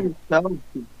Fuck. them yourself,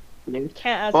 bitch.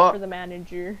 Can't ask Fuck. for the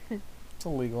manager. It's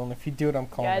illegal, and if you do it, I'm You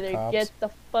calling the either cops. get the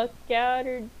fuck out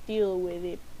or deal with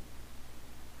it.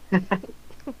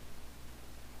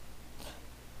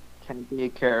 Can't be a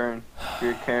Karen. If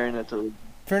you're a Karen, that's illegal.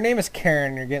 If your name is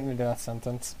Karen, you're getting a death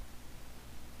sentence.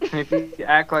 If you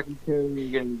act like a Karen, you're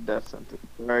getting a death sentence.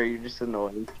 Or you're just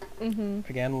annoying. Mhm.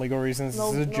 Again, legal reasons.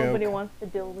 No, This is a joke. nobody wants to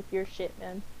deal with your shit,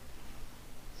 man.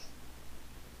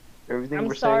 Everything I'm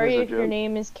we're sorry saying if is a your joke.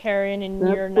 name is Karen and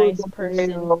That's you're a nice the person.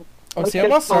 potato. Oh, see, Okay, I'm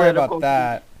not sorry about political.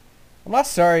 that. I'm not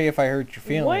sorry if I hurt your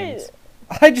feelings.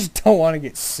 What? I just don't want to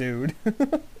get sued.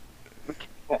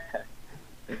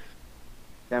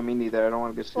 Yeah, me neither. I don't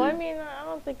want to get sued. Well, I mean, I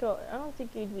don't think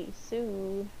you'd be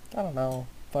sued. I don't know.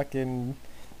 Fucking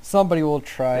somebody will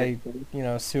try,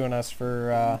 suing us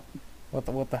for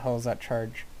what the hell is that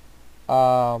charge?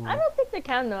 I don't think they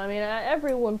can though. I mean,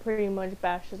 everyone pretty much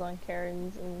bashes on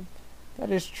Karens, and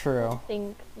That is I true.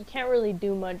 think you can't really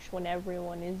do much when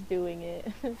everyone is doing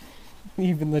it.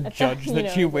 Even the That's judge how-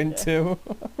 that you went to.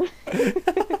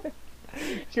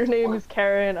 Your name is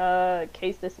Karen.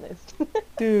 Case dismissed.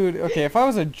 Dude, okay, if I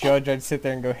was a judge, I'd sit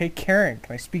there and go, "Hey, Karen,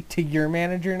 can I speak to your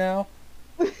manager now?"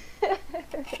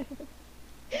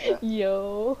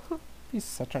 Yo, He's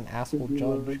such an asshole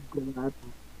judge.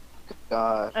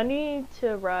 God. I need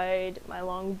to ride my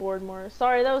longboard more.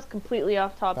 Sorry, that was completely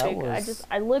off topic.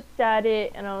 I looked at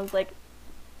it and I was like,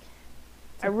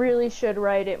 I really should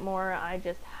ride it more. I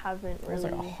just haven't It was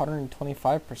really like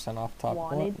 125% off top.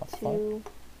 wanted What the fuck? to.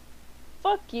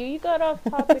 Fuck you! You got off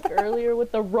topic earlier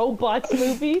with the robots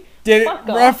movie. Did Fuck it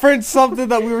off. reference something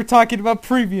that we were talking about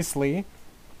previously?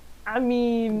 I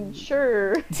mean,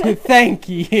 sure. Thank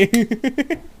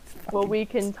you. Well, we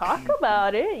can talk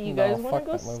about it. You No, guys want fuck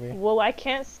to go? that movie. Well, I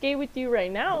can't skate with you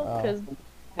right now Oh. because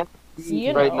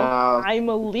you Right know now. I'm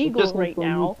illegal Just right like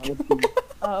now.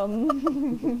 I don't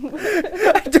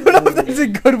know if that's a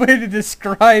good way to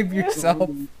describe yourself.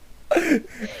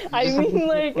 I mean,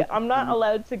 like, I'm not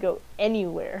allowed to go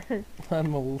anywhere.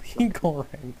 I'm illegal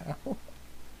right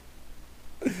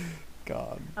now.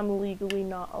 God. I'm legally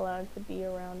not allowed to be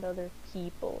around other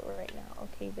people right now.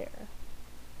 Okay, there.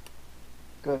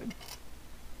 Good.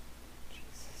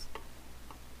 Jesus.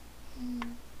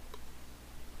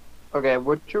 Okay,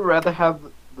 would you rather have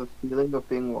the feeling of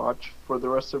being watched for the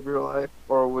rest of your life,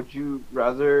 or would you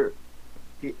rather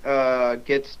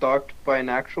get stalked by an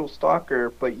actual stalker,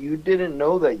 but you didn't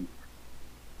know that you,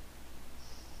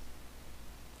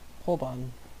 Hold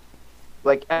on.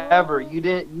 like ever,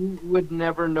 you would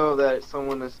never know that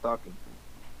someone is stalking you,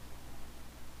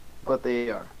 but they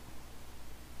are.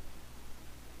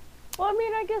 Well, I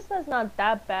mean, I guess that's not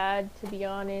that bad, to be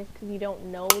honest, because you don't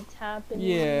know what's happening.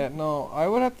 Yeah, no, I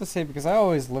would have to say because I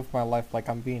always live my life like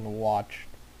I'm being watched.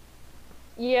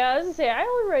 Yeah, I was gonna say, I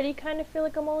already kind of feel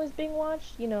like I'm always being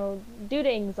watched. You know, due to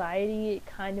anxiety, it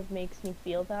kind of makes me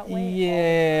feel that way.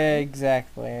 Yeah,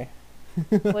 exactly.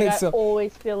 Like, I So-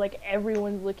 always feel like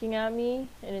everyone's looking at me,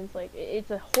 and it's like, it's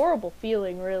a horrible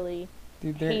feeling, really.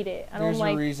 Dude, Hate it. I don't there's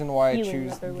like a reason why I feeling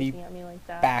choose that they're the looking at me like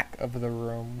that. back of the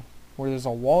room, where there's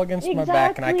a wall against my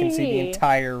back and I can see the Exactly.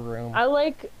 entire room. I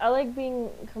like being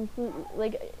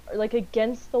completely, like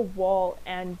against the wall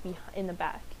and in the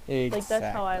back. Exactly. Like,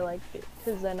 that's how I like it,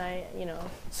 because then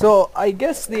So I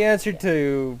guess the answer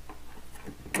to,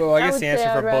 well, I I guess would the answer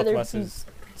say for I'd both of rather us be- is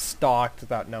stalked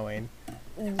without knowing.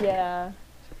 yeah.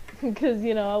 Because,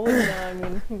 I wouldn't know, I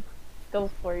mean, go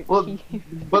for it. Well,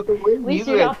 but the way At least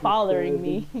you you're not guys bothering said,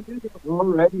 me. you're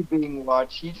already being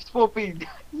watched. You just won't be.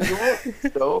 You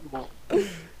won't know.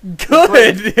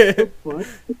 Good! What?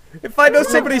 If I know I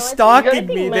somebody's think stalking you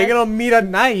me, gotta they're think gonna meet a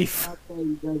knife. That's why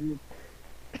you guys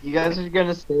You guys are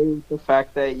gonna stay with the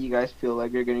fact that you guys feel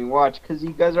like you're getting watched because you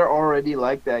guys are already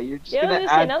like that. You're just Yeah, gonna listen,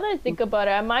 add. now that I think about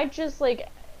it, I might just like,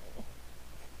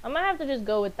 I might have to just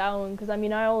go with that one because I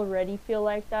mean I already feel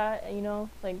like that, you know,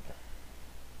 like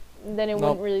then it Nope.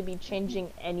 wouldn't really be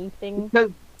changing anything.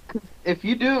 Because if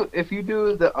you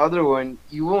do the other one,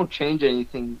 you won't change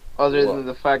anything other Well- than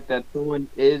the fact that someone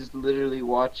is literally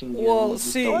watching you. and you Well, just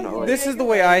see, don't know it. this is the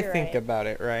You're way right, I you're think right. about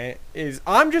it, right? Is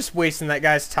I'm just wasting that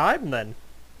guy's time then.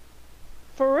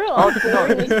 For real, Oh, I'm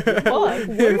boring as fuck. What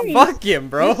are you Fuck him,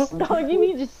 bro. stalking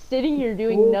me just sitting here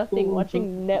doing nothing,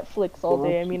 watching Netflix all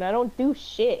day? I mean, I don't do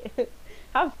shit.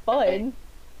 Have fun.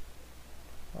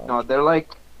 No, they're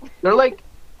like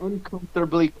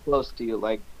uncomfortably close to you,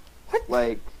 like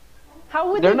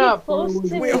How would They're they be not close far to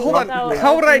away. me Wait, hold on. without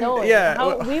How would us I- knowing? yeah,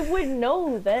 How, wha- we would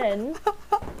know then.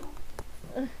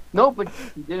 no, but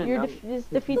you didn't. You're know. this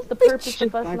defeats the purpose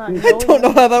of us not knowing. I don't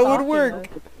know how that would stalking work. us.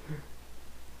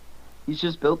 He's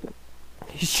just built it.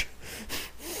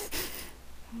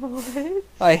 What?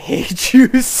 I hate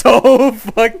you so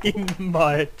fucking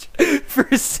much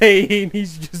for saying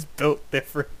he's just built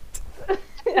different.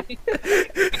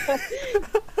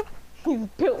 He's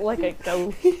built like a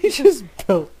ghost. He's just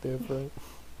built different.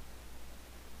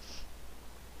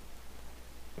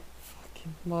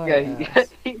 Fucking my Yeah, ass.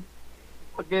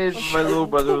 okay, my little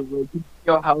brother was like, "You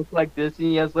see a house like this, and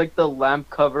he has like the lamp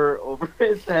cover over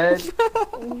his head."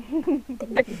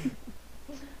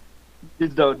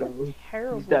 Just don't know.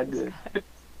 Terrible. He's that this good. guy.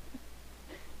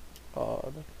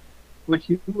 God, Which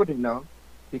you wouldn't know,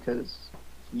 because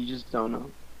you just don't know.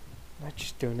 I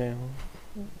just don't know.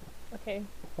 Okay.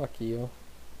 Fuck you.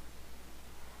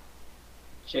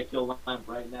 Check your lamp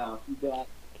right now. You got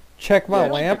Check my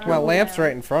Yeah, lamp. check My your lamp's lamp.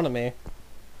 right in front of me.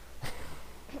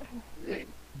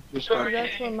 Just So don't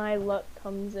that's when my luck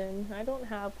comes in. I don't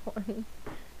have one.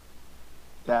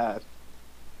 that.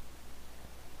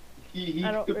 he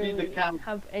I don't could be the really cam.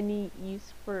 have any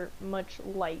use for much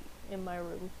light in my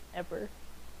room ever.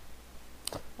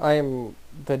 I am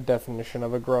the definition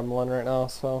of a gremlin right now,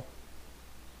 so.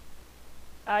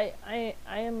 I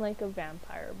am like a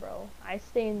vampire, bro. I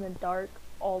stay in the dark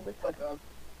all the time.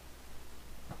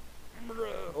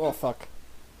 Oh, fuck.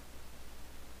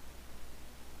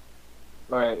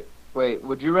 Alright, wait,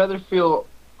 would you rather feel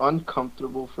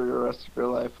uncomfortable for the rest of your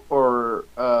life or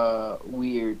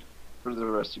weird for the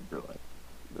rest of your life?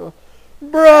 I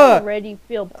Bruh! already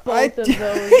feel both I- of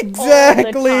those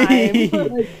Exactly! all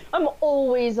the time. I'm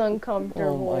always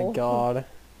uncomfortable. Oh my god.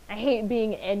 I hate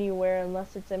being anywhere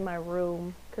unless it's in my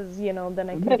room, cause you know then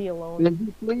I can be alone.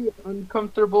 Physically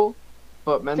uncomfortable,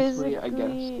 but mentally, I guess.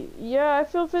 Physically, yeah, I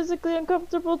feel physically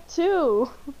uncomfortable too.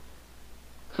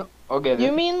 Okay, You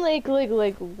then. mean like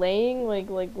laying like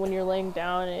when you're laying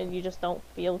down and you just don't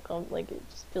feel like it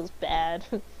just feels bad.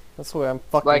 That's the way I'm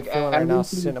fucking Like, feeling right now,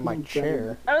 everything sitting in my feels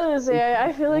chair. I was gonna say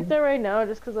I feel like that right now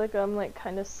just cause like I'm like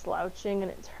kind of slouching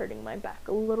and it's hurting my back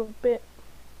a little bit,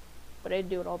 but I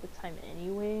do it all the time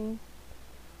anyway.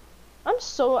 I'm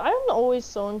always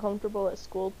so uncomfortable at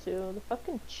school too. The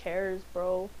fucking chairs,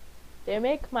 bro. They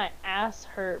make my ass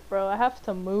hurt, bro. I have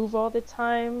to move all the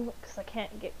time because I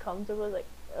can't get comfortable. Like,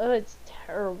 it's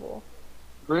terrible.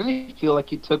 Really feel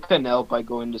like you took an L by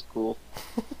going to school.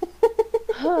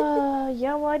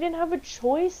 Yeah, well, I didn't have a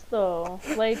choice though.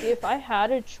 Like, if I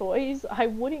had a choice, I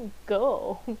wouldn't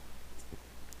go.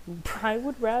 I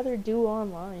would rather do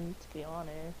online, to be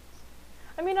honest.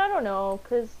 I mean, I don't know,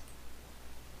 cause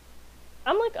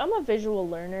I'm a visual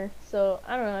learner, so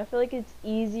I don't know. I feel like it's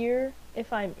easier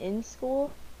if I'm in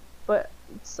school, but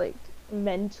it's like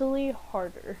mentally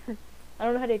harder. I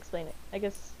don't know how to explain it. I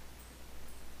guess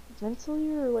mentally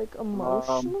or like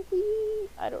emotionally.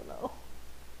 I don't know.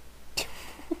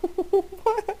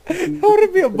 What? How would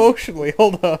it be emotionally?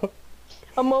 Hold up.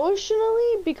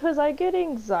 Emotionally, because I get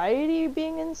anxiety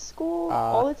being in school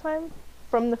all the time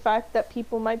from the fact that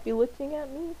people might be looking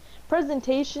at me.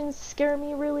 Presentations scare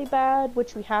me really bad,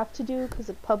 which we have to do because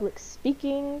of public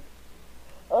speaking.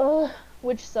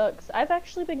 Which sucks. I've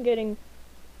actually been getting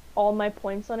all my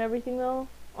points on everything though,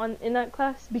 in that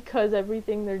class because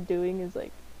everything they're doing is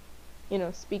like, you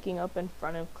know, speaking up in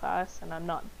front of class and I'm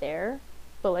not there,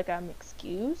 but like I'm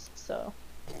excused, so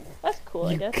that's cool,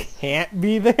 I guess. Can't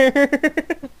be there.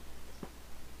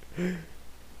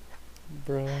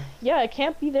 Bro. Yeah, I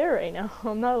can't be there right now.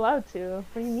 I'm not allowed to.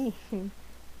 What do you mean?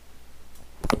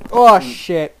 Oh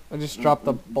shit! I just dropped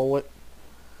a bullet.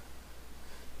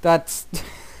 That's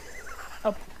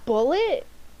Bullet?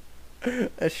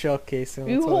 a shell casing.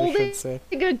 You That's what I should holding say.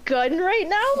 like a gun right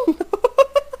now?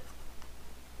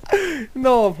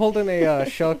 No, I'm holding a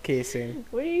shell casing.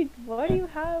 What are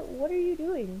you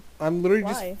doing? I'm literally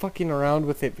Why? just fucking around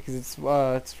with it because it's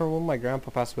from when my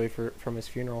grandpa passed away from his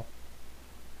funeral.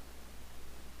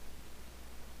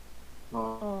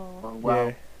 Oh, Wow.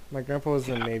 Yeah, my grandpa was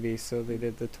in the Navy, so they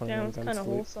did the 21 damn, it's gun kind of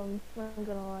salute. wholesome. Not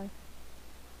gonna lie.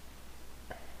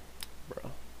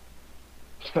 Bro.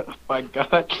 Oh my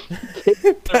god.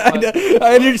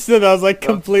 I understood. I was like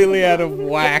completely out of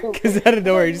whack because out of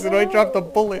nowhere, he just said, "I dropped a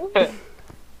bullet."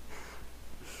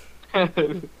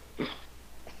 It's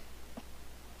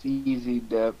easy,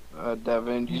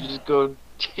 Devin. You just go,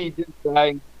 you just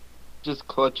die, just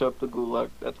clutch up the gulag.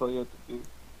 That's all you have to do.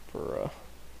 Bro.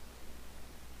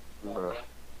 Bruh.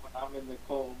 When I'm in the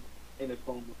coma, I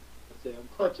say I'm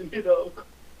clutching it up.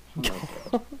 Oh my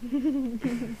god.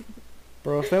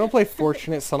 Bro, if they don't play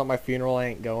Fortunate Son at my funeral, I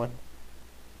ain't going.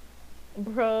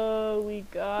 Bro, we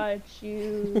got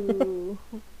you.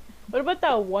 What about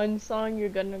that one song, You're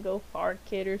Gonna Go Far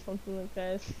Kid or something like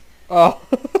that? Oh.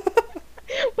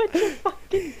 But you're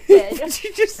fucking dead.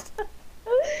 You just. That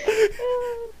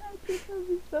would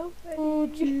be so funny. Oh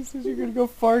Jesus! You're gonna go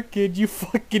far, kid. You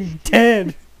fucking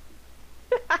dead.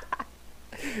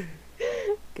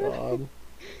 God.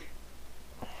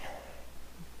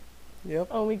 Yep.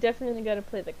 Oh, we definitely gotta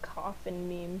play the coffin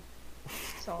meme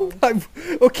song.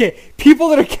 Okay, people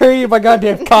that are carrying my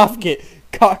goddamn cough kit.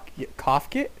 Cough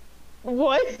kit?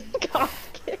 What?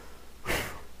 Coffin?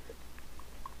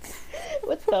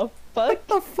 What the What fuck?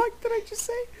 the fuck did I just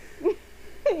say?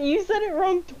 You said it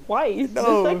wrong twice.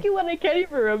 No. The second one I can't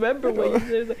even remember what you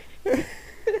said. It's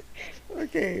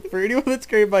Okay, for anyone that's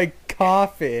carrying my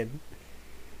coffin,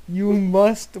 you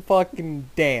must fucking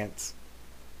dance.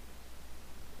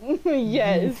 like,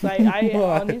 yes, I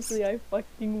Must. honestly, I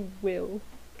fucking will.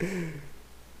 That'd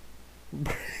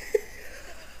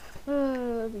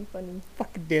be funny.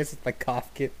 Fucking dance with my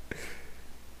cough kit.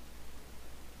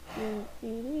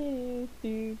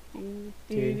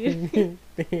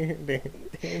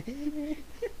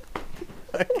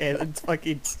 Okay, let's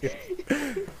fucking do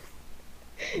it.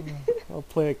 I'll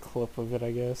play a clip of it,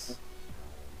 I guess.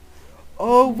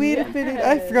 Oh, wait a minute.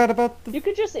 I Yes. forgot about the... You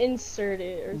could just insert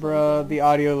it or Bruh, something. the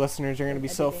audio listeners are gonna be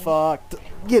so Editing. fucked.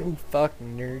 Getting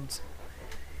fucking nerds.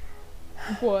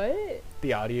 What?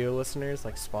 The audio listeners,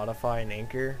 like Spotify and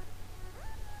Anchor,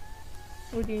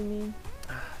 What do you mean?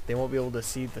 they won't be able to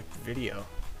see the video.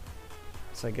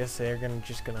 So I guess they're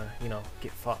just gonna,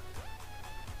 get fucked.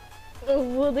 Oh,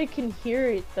 well, they can hear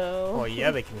it though. Oh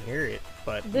yeah, they can hear it,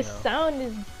 but The sound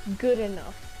is good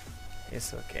enough.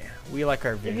 it's okay. We like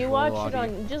our visual If you watch audio. it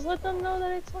on, just let them know that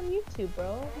it's on YouTube,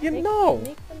 bro. You Make- know.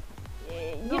 make them-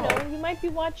 you No. know, you might be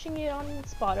watching it on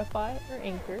Spotify or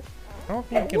Anchor. I don't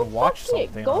think you Well, can watch fuck it.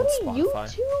 something Go on to Spotify.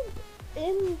 YouTube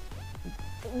and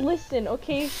listen.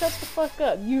 Okay, shut the fuck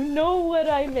up. You know what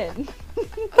I meant.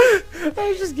 I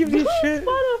was just giving you Go shit.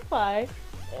 on Spotify.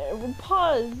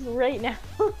 Pause right now.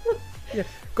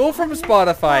 Go from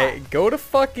Spotify, go to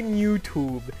fucking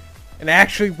YouTube, and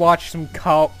actually watch some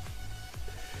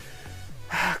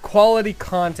quality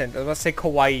content. I was about to say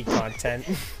kawaii content.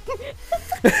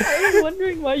 I was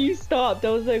wondering why you stopped. I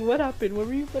was like, what happened? What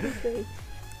were you gonna say?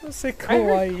 I was say I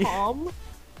heard kawaii. calm.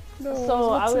 No, So was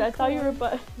about to say I thought you were kawaii.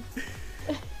 about.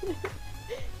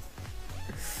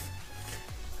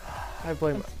 I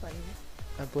blame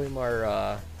That's funny.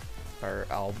 our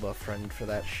Alba friend for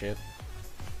that shit.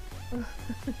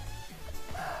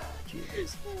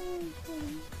 Jesus.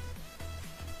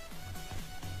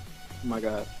 Oh my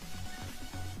god.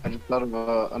 I just thought of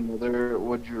another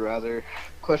would you rather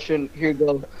question. Here you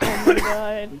go. Oh my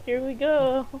god. Here we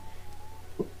go.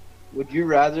 Would you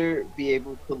rather be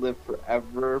able to live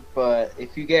forever, but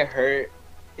if you get hurt,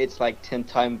 it's like 10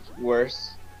 times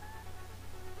worse?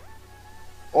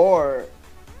 Or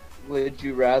would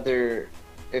you rather,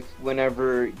 if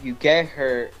whenever you get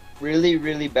hurt really,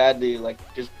 really badly, like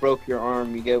just broke your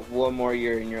arm, you get one more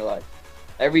year in your life?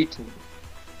 Every time.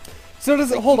 So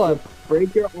does it? Like, Hold you on. could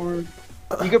break your arm.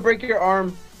 You could break your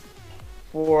arm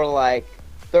for like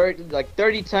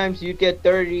 30 times. You'd get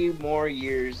 30 more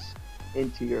years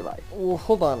into your life. Well,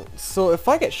 hold on. So if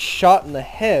I get shot in the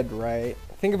head, right?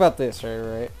 Think about this,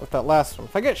 right? With that last one.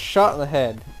 If I get shot in the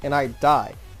head and I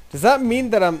die, does that mean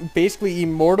that I'm basically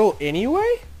immortal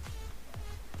anyway?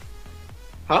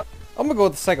 Huh? I'm gonna go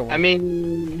with the second one. I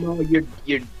mean, no, you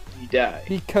die.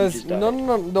 because You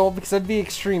just no, because that'd be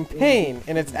extreme pain,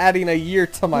 and it's adding a year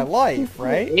to my life,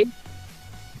 right?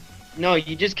 No,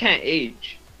 you just can't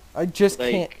age. I just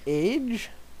Like- can't age.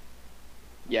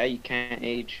 Yeah, you can't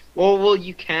age. Well,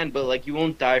 you can, but like you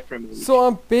won't die from age. So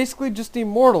I'm basically just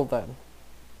immortal then.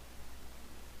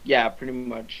 Yeah, pretty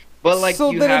much. But like so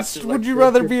you then have it's, to, would like, you break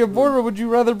rather your be immortal or would you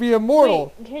rather be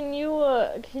immortal? Wait, can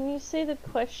you say the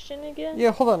question again?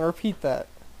 Yeah, hold on, repeat that.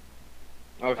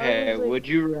 Okay, I was like- would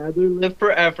you rather live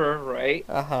forever, right?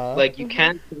 Uh-huh. Like you Mhm.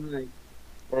 can't die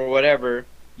or whatever.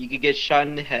 You could get shot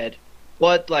in the head,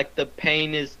 but like the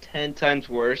pain is 10 times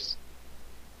worse.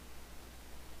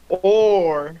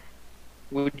 Or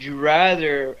would you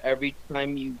rather every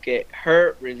time you get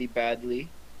hurt really badly,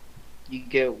 you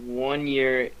get 1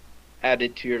 year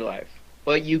added to your life,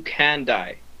 but you can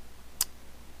die?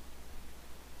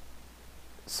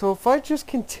 So if I just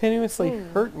continuously Hmm.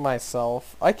 hurt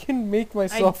myself, I can make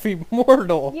myself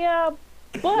immortal. Yeah,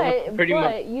 but pretty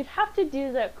much. but you'd have to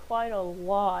do that quite a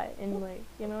lot, and like,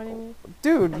 you know what I mean?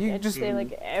 Dude, Like, you I'd just say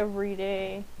like every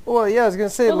day. well, yeah, I was gonna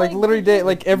say But, like like, literally you- day,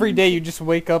 like every day you just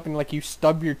wake up and like you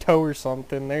stub your toe or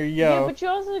something. There you Yeah, go. but you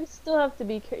also still have to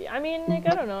be. I mean, like,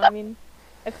 I don't know. I mean,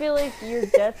 I feel like your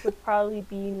death would probably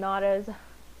be not as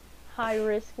high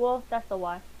risk. Well, that's a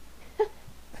lie.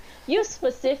 You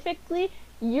specifically,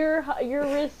 your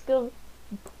risk of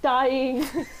dying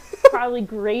is probably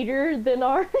greater than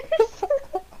ours.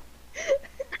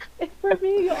 If we're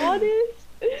being honest.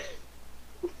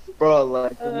 Bro,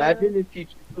 like Uh. imagine if you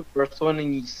took the first one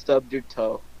and you stubbed your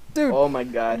toe. Dude, Oh my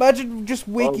god. imagine just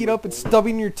waking my up and God.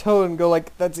 stubbing your toe and go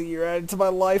like, that's a year added to my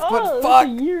life, Oh, but that's fuck! a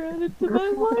year added to my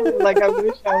life. Like I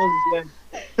wish I was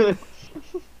dead.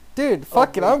 Dude,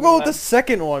 fuck it, my I'm going with the God.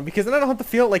 second one because then I don't have to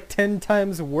feel it like 10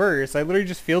 times worse. I literally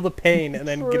just feel the pain and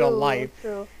then get a True, life.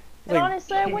 True. And Like-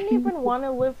 honestly, I wouldn't even want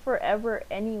to live forever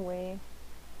anyway.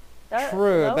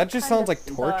 True, would that just kinda sounds like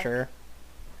suck. torture.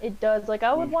 It does. Like,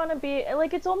 I would Mm. want to be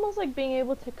like, it's almost like being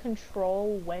able to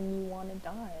control when you want to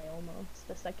die. Almost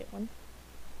the second one.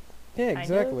 Yeah, Kind of.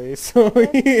 exactly. So, I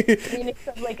mean,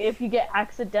 except like if you get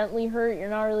accidentally hurt, you're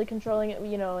not really controlling it.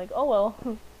 You know, like, oh well.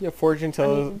 yeah, fortune I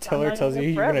mean, I'm teller not tells gonna you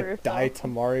live you're gonna forever, die so-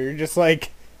 tomorrow. You're just like,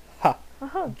 ha,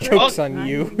 Oh, joke's great. on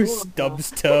you, I-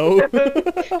 stubs toe.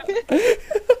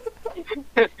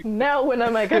 Now when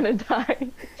am I gonna die?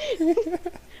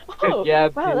 Oh, Yeah,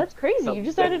 wow, dude. that's crazy. You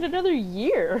just added another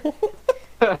year.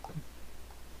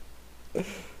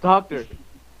 Doctor,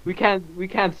 we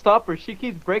can't stop her. She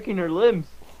keeps breaking her limbs.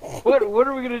 What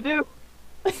are we gonna do?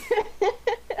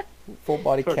 Full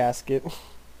body Sure. casket.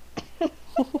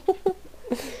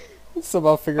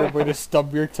 Somehow figure out a way to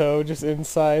stub your toe just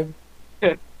inside.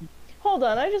 Hold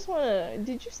on, I just wanna.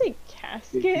 Did you say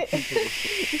casket?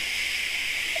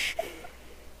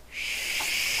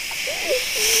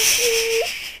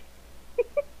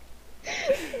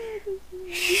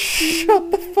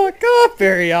 Shut the fuck up,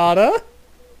 Ariana!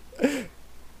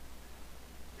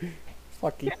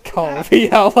 Fucking calling me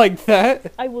out like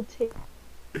that. I will take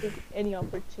any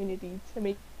opportunity to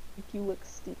make you look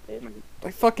stupid.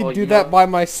 I fucking Well, do you that know- by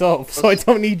myself, so I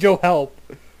don't need your help.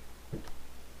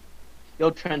 Yo,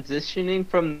 transitioning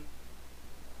from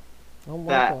Oh my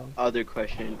that god. other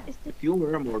question, if you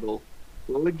were immortal,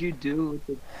 what would you do with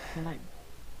the time?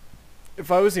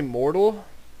 If I was immortal,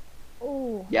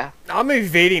 Oh, Yeah. I'm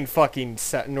invading fucking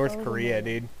North Oh, Korea, no.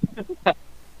 dude.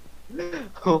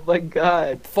 Oh my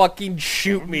god. Fucking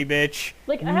shoot me, bitch.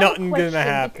 like I have Nothing a gonna question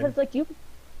happen. because like you.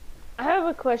 I have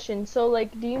a question. So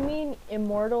like, do you mean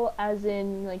immortal as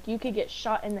in like you could get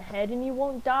shot in the head and you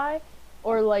won't die,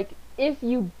 or like if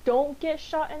you don't get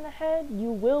shot in the head,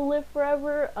 you will live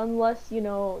forever unless you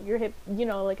know your hip, you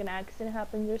know, like an accident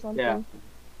happens or something. Yeah.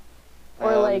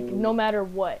 Or like Um, no matter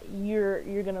what, you're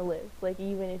gonna live. Like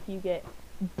even if you get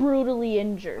brutally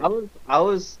injured. I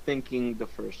was thinking the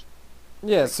first.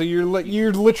 Yeah, so you're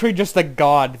literally just a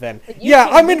god then. Like, you Yeah,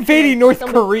 can't I'm live invading like North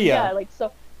somebody- Korea. Yeah, like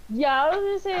so. Yeah, I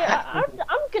was gonna say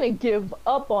I'm gonna give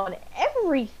up on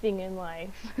everything in life.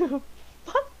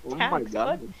 Fuck Oh my tax.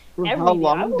 god. Fuck For how everything. I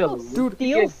long will go does Dude,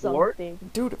 steal get bored? something.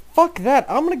 Dude, fuck that.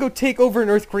 I'm gonna go take over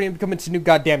North Korea and become its new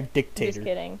goddamn Just dictator.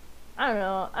 kidding. I don't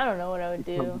know. I don't know what I would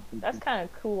do. That's kind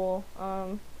of cool.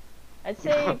 I'd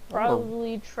say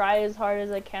probably try as hard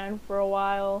as I can for a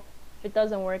while. If it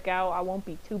doesn't work out, I won't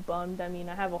be too bummed. I mean,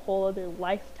 I have a whole other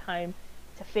lifetime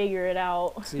to figure it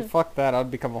out. See, fuck that.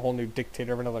 I'd become a whole new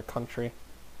dictator of another country.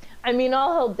 I mean,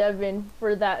 I'll help Devin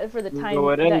for that for the You time go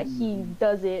ahead that and he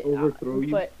does it. overthrow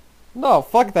you? But No,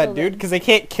 fuck that, Until dude, then. because they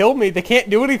can't kill me. They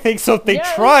can't do anything, so if they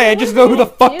Yeah, try, I that's just what know who the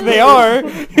they fuck do. they are.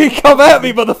 You come at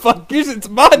me, motherfuckers. It's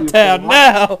my town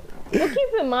now. well, keep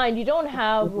in mind, you don't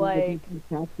have like You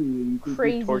could be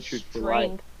crazy tortured for life.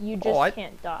 strength. You just I-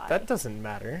 can't die. That doesn't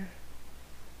matter.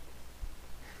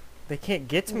 They can't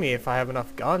get to me if I have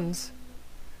enough guns.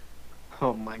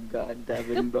 Oh my god,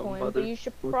 Devin, Good bro, point, mother. but you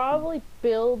should probably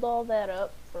build all that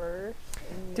up first.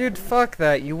 and Dude, then- fuck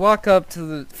that. You walk up to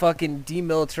the fucking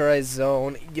demilitarized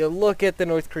zone, you look at the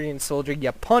North Korean soldier,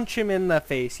 you punch him in the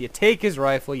face, you take his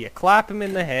rifle, you clap him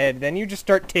in the head, then you just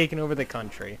start taking over the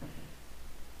country.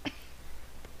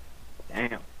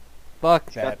 Damn.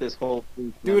 Fuck Got that. this whole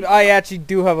thing. Dude, I actually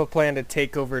do have a plan to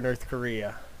take over North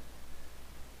Korea.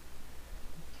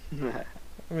 I have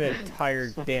an entire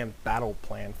damn battle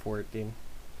plan for it, dude.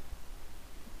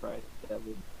 Right. That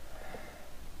would.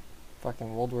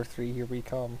 Fucking World War III, here we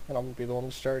come. And I'm gonna be the one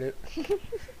to start it.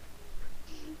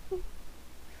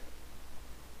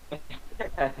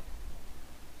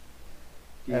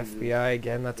 FBI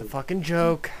again, that's a fucking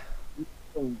joke.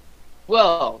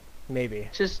 Well, Maybe.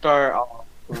 just start off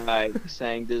by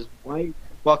saying this white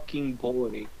fucking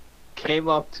boy came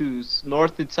up to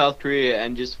North and South Korea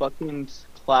and just fucking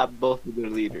clapped both of their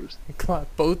leaders.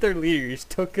 Both their leaders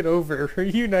took it over,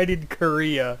 reunited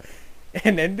Korea,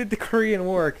 and ended the Korean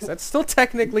War, because that's still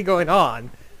technically going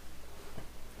on.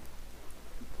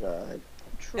 God.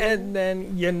 True. And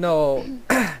then, you know,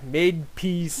 made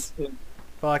peace.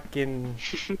 Fucking,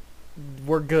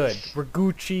 we're good. We're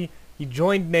Gucci. He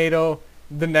joined NATO.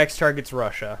 The next target's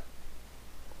Russia.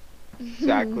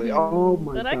 Exactly. Oh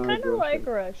my god. But I kind of Russia. like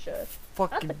Russia. Not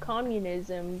Fucking, the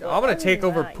communism. But I'm gonna other take than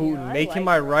over that, Putin, you know, I make him like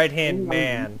my Russia. right-hand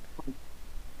man,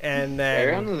 and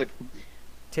Aaron then is a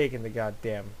taking the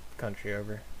goddamn country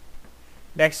over.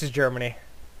 Next is Germany.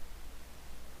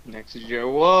 next year.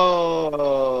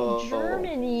 Whoa.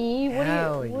 Germany. What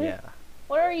Hell are you? What, yeah.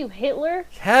 what are you, Hitler?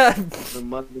 Hell The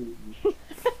mother.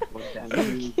 What that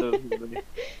means,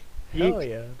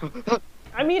 yeah.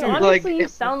 I mean, Dude, honestly, like, you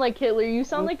if- sound like Hitler. You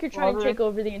sound like you're trying to take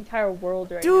over the entire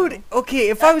world right Dude, now. okay,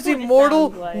 if I was That's what it immortal,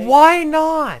 sounds like. why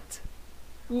not?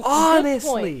 Good point.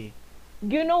 Honestly.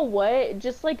 You know what?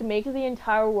 Just like make the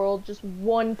entire world just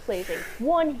one place, like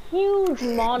one huge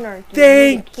monarchy. with a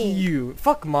Thank king. you.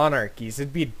 Fuck monarchies.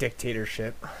 It'd be a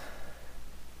dictatorship.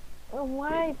 Well,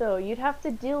 why though? You'd have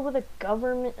to deal with a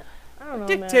government. I don't know,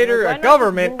 Dictator, man. Like, why a not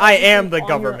government, just do I am everything the on your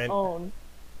government. own?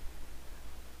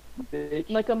 bitch.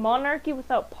 Like a monarchy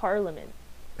without parliament.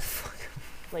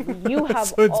 Like you have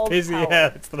So it's all busy. power. Yeah,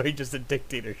 it's literally just a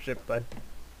dictatorship then.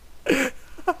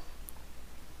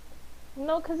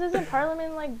 No, because isn't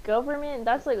parliament like government?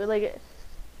 That's like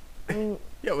I mean,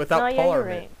 Yeah, without No, yeah, you're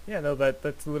parliament. right. Yeah, no,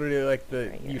 that's literally like the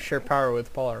Right, you yeah, share right. power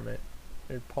with parliament.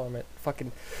 Or parliament.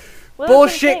 Fucking well, that's what I'm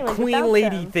bullshit saying, like, queen without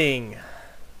lady them. thing.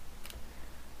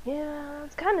 Yeah,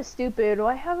 it's kind of stupid.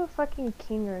 Why have a fucking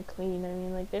king or a queen? I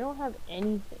mean, like they don't have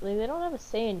anything. Like they don't have a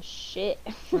say in shit.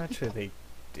 Actually, they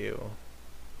do.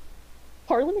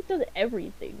 Parliament does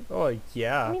everything. Oh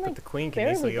yeah, I mean, but like, the queen can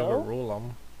barely easily though. overrule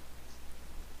them.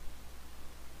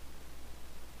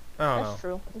 I don't That's know.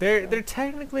 true. That's They're true. they're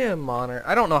technically a monarch.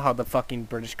 I don't know how the fucking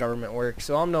British government works,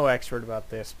 so I'm no expert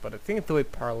about this. But I think the way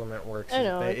Parliament works I is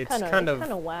know that it's it's kind of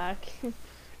whack.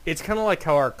 it's kind of like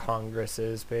how our Congress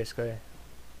is basically,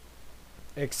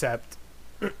 except.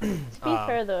 To be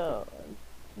fair though,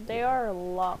 they are a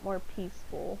lot more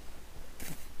peaceful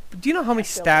Do you know how many I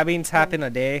feel like stabbings happen a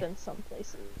day? than some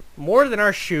places. More than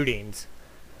our shootings.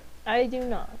 I do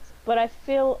not, but I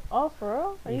feel. Oh, for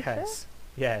real? Are you sure? Yes.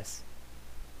 Yes.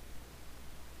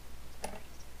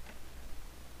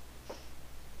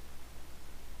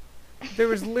 There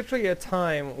was literally a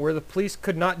time where the police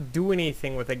could not do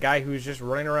anything with a guy who was just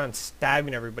running around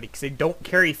stabbing everybody because they don't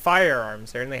carry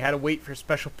firearms there, and they had to wait for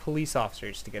special police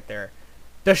officers to get there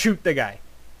to shoot the guy.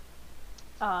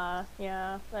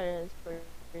 Yeah, that is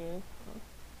pretty.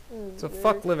 So weird.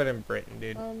 fuck living in Britain,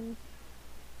 dude. I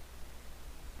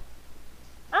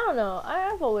don't know.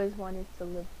 I've always wanted to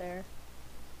live there.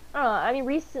 I don't know. I mean,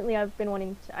 recently I've been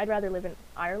wanting to. I'd rather live in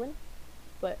Ireland,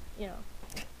 but you know,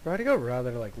 I'd go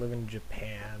rather like live in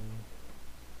Japan.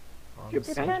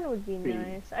 Honestly. Japan would be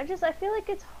nice. I feel like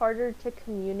it's harder to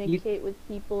communicate with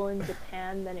people in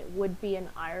Japan than it would be in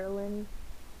Ireland.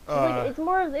 Like, it's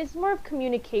more of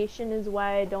communication is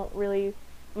why I don't really.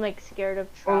 I'm like scared of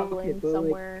traveling but, like,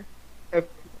 somewhere. if-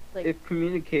 like, If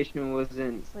communication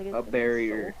wasn't it's like a it's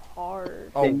barrier, so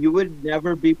hard. Oh. then you would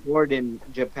never be bored in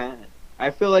Japan. I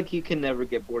feel like you can never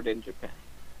get bored in Japan.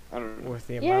 I don't know. with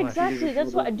the Yeah, amount of exactly.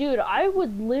 That's what, dude. I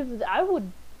would live. I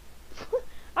would.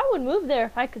 I would move there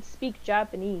if I could speak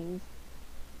Japanese.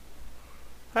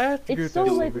 I have to agree It's with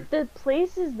so that, like Silver. the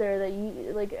places there that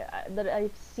you like that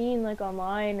I've seen like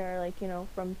online or like you know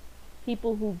from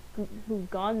people who've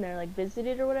gone there like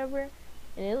visited or whatever,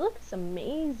 and it looks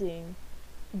amazing.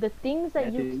 The things that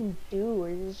Yeah, you dude. can do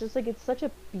is just like it's such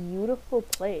a beautiful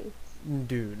place.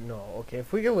 Dude, no. Okay,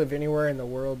 if we could live anywhere in the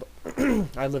world,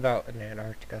 I'd live out in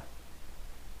Antarctica.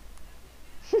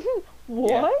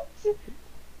 What?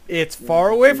 It's far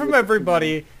away from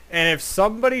everybody, and if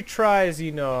somebody tries,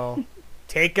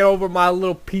 take over my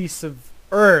little piece of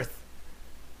Earth,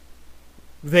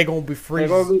 they gonna be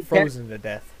frozen to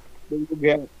death.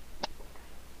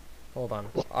 Hold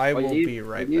on, I will be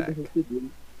right back.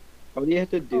 All you have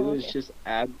to do Oh, is okay. just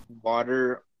add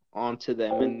water onto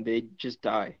them, and they just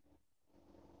die.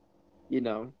 You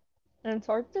know,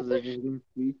 so Antarctica? they're just gonna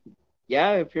freeze.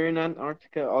 Yeah, if you're in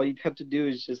Antarctica, all you have to do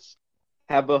is just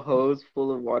have a hose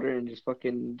full of water and just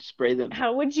fucking spray them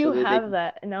How would so you that have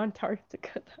that in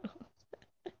Antarctica though?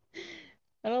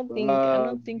 I don't think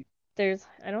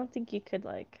I don't think you could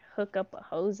like hook up a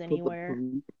hose put the anywhere.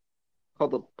 pump,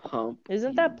 called a pump.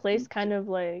 Isn't that place kind of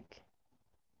like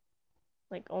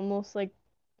almost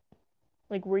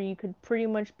like where you could pretty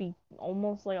much be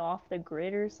almost like off the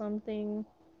grid or something?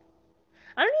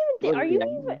 I don't even think Well, are you yeah.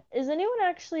 even is anyone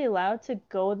actually allowed to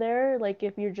go there like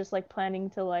if you're just like planning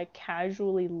to like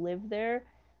casually live there?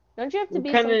 Don't you have to What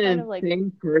be kind some of kind of like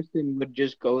insane person would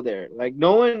just go there? Like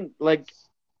no one, like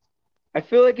I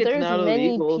feel like it's there's not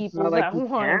many illegal. It's people not like that you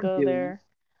want to can't go do it. there.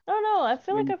 I don't know. I I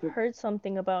feel like mean, I've heard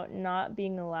something about not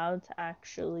being allowed to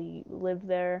actually live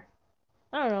there.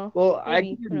 I don't know. well, I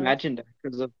Maybe. can Who knows? imagine that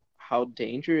because of how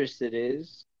dangerous it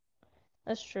is.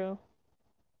 That's true.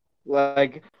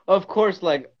 Like, of course,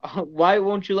 like, why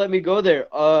won't you let me go there?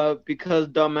 Because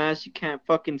dumbass, you can't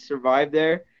fucking survive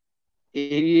there,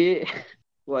 idiot.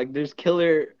 Like, there's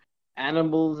killer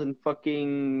animals and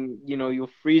fucking, you'll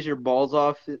freeze your balls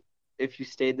off if you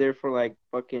stayed there for like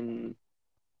fucking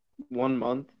 1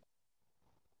 month.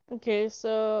 Okay,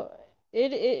 so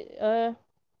it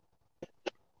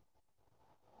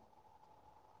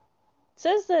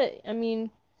says that I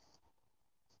mean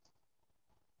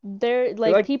there I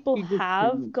feel like like people you just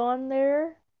have can't. gone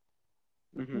there,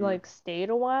 Hmm. like stayed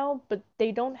a while, but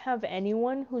they don't have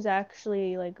anyone who's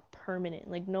actually like permanent.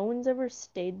 Like no one's ever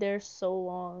stayed there so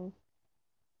long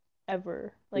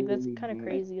ever. Like that's kind of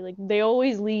crazy. Like they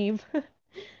always leave.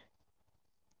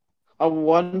 I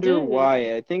wonder Dude,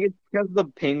 why. I think it's because the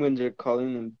penguins are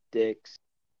calling them dicks.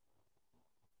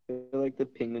 I feel like the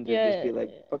penguins would just yeah. be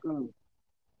like, fuck off.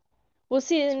 Well,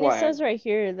 see, That's and it why. says right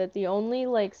here that the only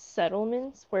like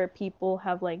settlements where people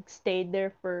have like stayed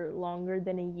there for longer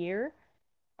than a year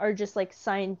are just like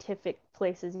scientific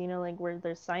places, like where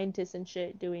there's scientists and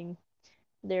shit doing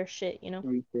their shit.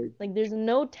 Research. Like there's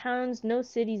no towns, no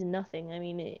cities, nothing. I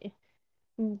mean,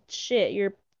 shit,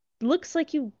 you're looks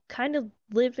like you kind of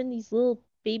live in these little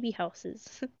baby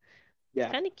houses. It's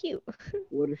Yeah. kind of cute.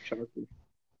 What a shocker.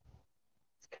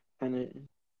 Kind of.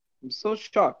 I'm so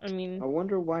I shocked. mean, I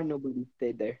wonder why nobody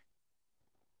stayed there.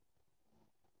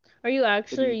 are you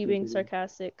What do actually, or are you you think being it is?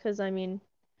 sarcastic? Because I mean,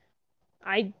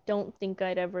 I don't think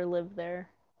I'd ever live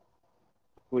there.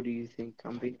 What do you think?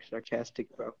 I'm being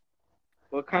sarcastic, bro.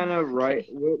 What kind of right?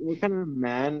 Okay. What kind of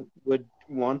man would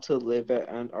want to live at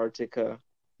Antarctica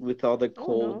with all the I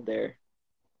don't know. cold there?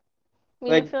 I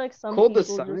mean, I Like feel like some cold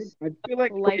people aside, just I feel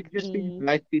like like it'd just be a the.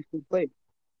 nice peaceful place.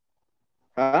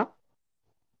 Huh?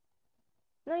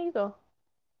 No, you go.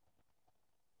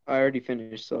 I already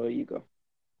finished, so you go.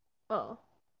 Oh.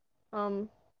 Um,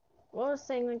 what I was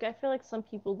saying, like, I feel like some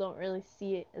people don't really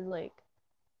see it as, like,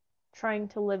 trying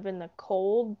to live in the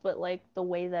cold, but, like, the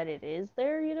way that it is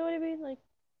there, you know what I mean? Like,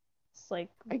 it's,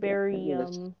 like, I guess. I very,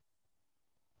 guess.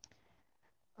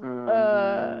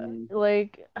 Um.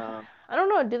 like, Um. I don't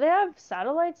know, do they have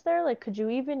satellites there? Like, could you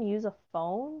even use a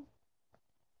phone?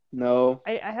 No.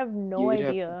 I have no You'd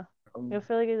have idea. I um,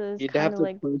 feel like it is you'd kind have of to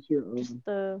like place your just own.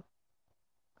 the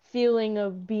feeling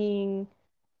of being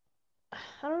I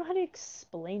don't know how to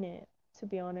explain it, to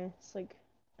be honest. Like,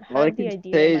 I All I have the can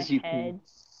idea in say my is you can. head,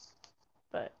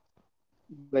 but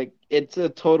Like it's a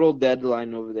total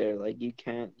deadline over there. Like you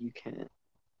can't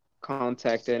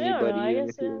contact I don't know. anybody I even guess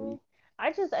if you I want.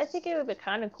 mean, I think it would be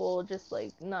kind of cool, just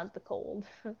like not the cold.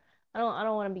 I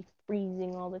don't want to be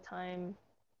freezing all the time.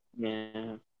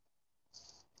 Yeah.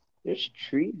 There's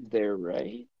trees there,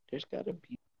 right? There's gotta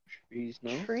be trees,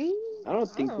 no? Trees? I don't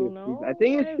I think there's don't trees. I know.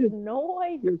 think I it's have just no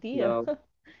pure idea. snow. I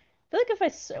feel like if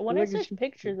I when feel I like it's search just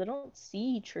pictures, I don't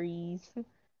see trees.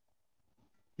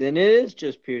 then it is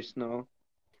just pure snow.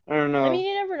 I don't I know. mean,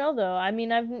 you never know though. I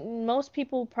mean, I've most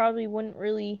people probably wouldn't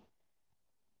really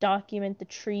document the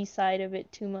tree side of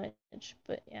it too much,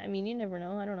 but yeah, I mean, you never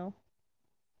know. I don't know.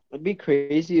 It'd be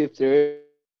crazy if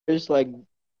there's like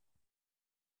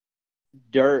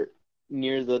dirt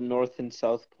near the North and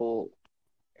South Pole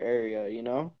area, you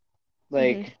know?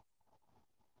 Mhm. Like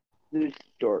there's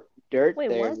dirt Wait,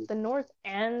 there. what? The North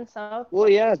and South Well, Pole?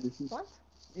 yeah, this is What?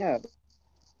 yeah.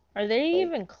 Are they Like,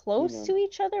 even close know. to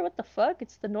each other? What the fuck?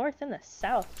 It's the north and the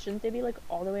south. Shouldn't they be like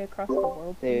all the way across the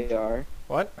world? from each They other? are.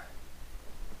 What?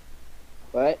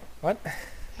 What? What?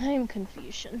 I'm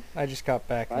confusion. I just got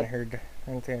back and I What? heard,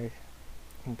 aren't they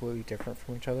completely different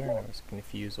from each other? And I was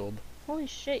confused. Holy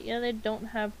shit, yeah, they don't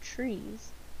have trees.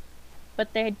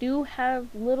 But they do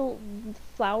have little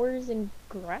flowers and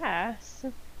grass.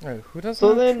 Oh, who doesn't So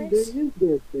have then there trees? is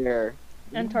dirt there.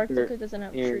 Antarctica doesn't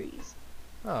have here. trees.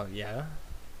 Oh, yeah.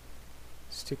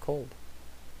 It's too cold.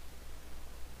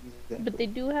 But they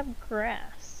do have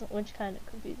grass, which kind of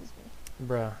confuses me.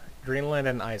 Bruh, Greenland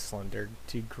and Iceland are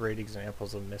two great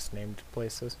examples of misnamed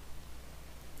places.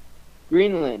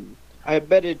 Greenland. I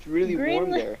bet it's really warm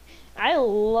Greenland- there. I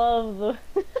love the.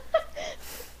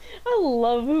 I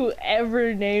love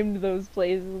whoever named those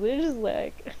places. They're just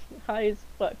like high as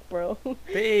fuck, bro.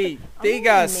 They I'm got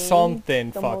gonna name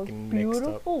something the fucking most mixed up.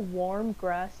 beautiful, warm,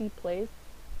 grassy place,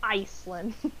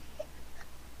 Iceland.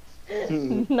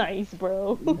 Nice,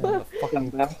 bro. Yeah, the fucking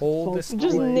That's coldest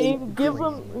Just Greenland. name, give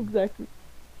them Greenland.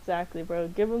 exactly, bro.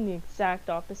 Give them the exact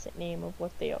opposite name of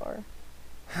what they are.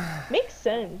 Makes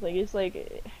sense. Like it's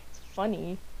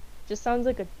funny. Just sounds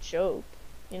like a joke,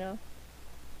 you know.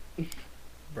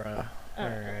 Bruh. I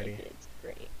don't like Alrighty. it. It's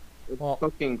great. It's Well-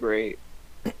 fucking great.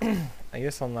 I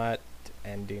guess on that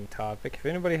ending topic, if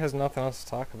anybody has nothing else to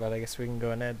talk about, I guess we can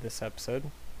go and end this episode.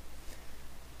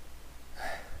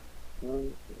 Well,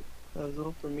 that was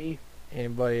all for me.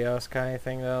 Anybody else got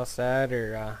anything else to add,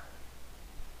 or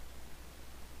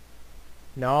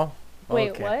no?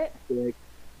 Wait, Okay. what? Like,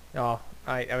 Oh,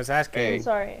 I was asking. Hey. I'm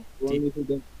sorry. how long is your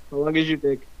dick? How long is your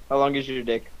dick? How long is your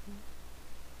dick?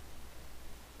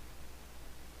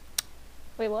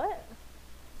 Wait, what?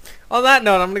 On that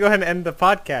note, I'm gonna go ahead and end the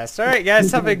podcast. All right,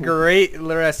 guys, have a great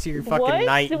rest of your fucking What?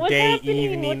 night, What's day, happening?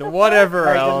 evening, What the fuck? whatever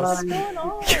Alright, else. What's going on?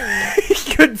 What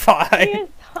are Goodbye. you guys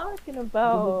talking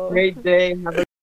about? Great day. Have a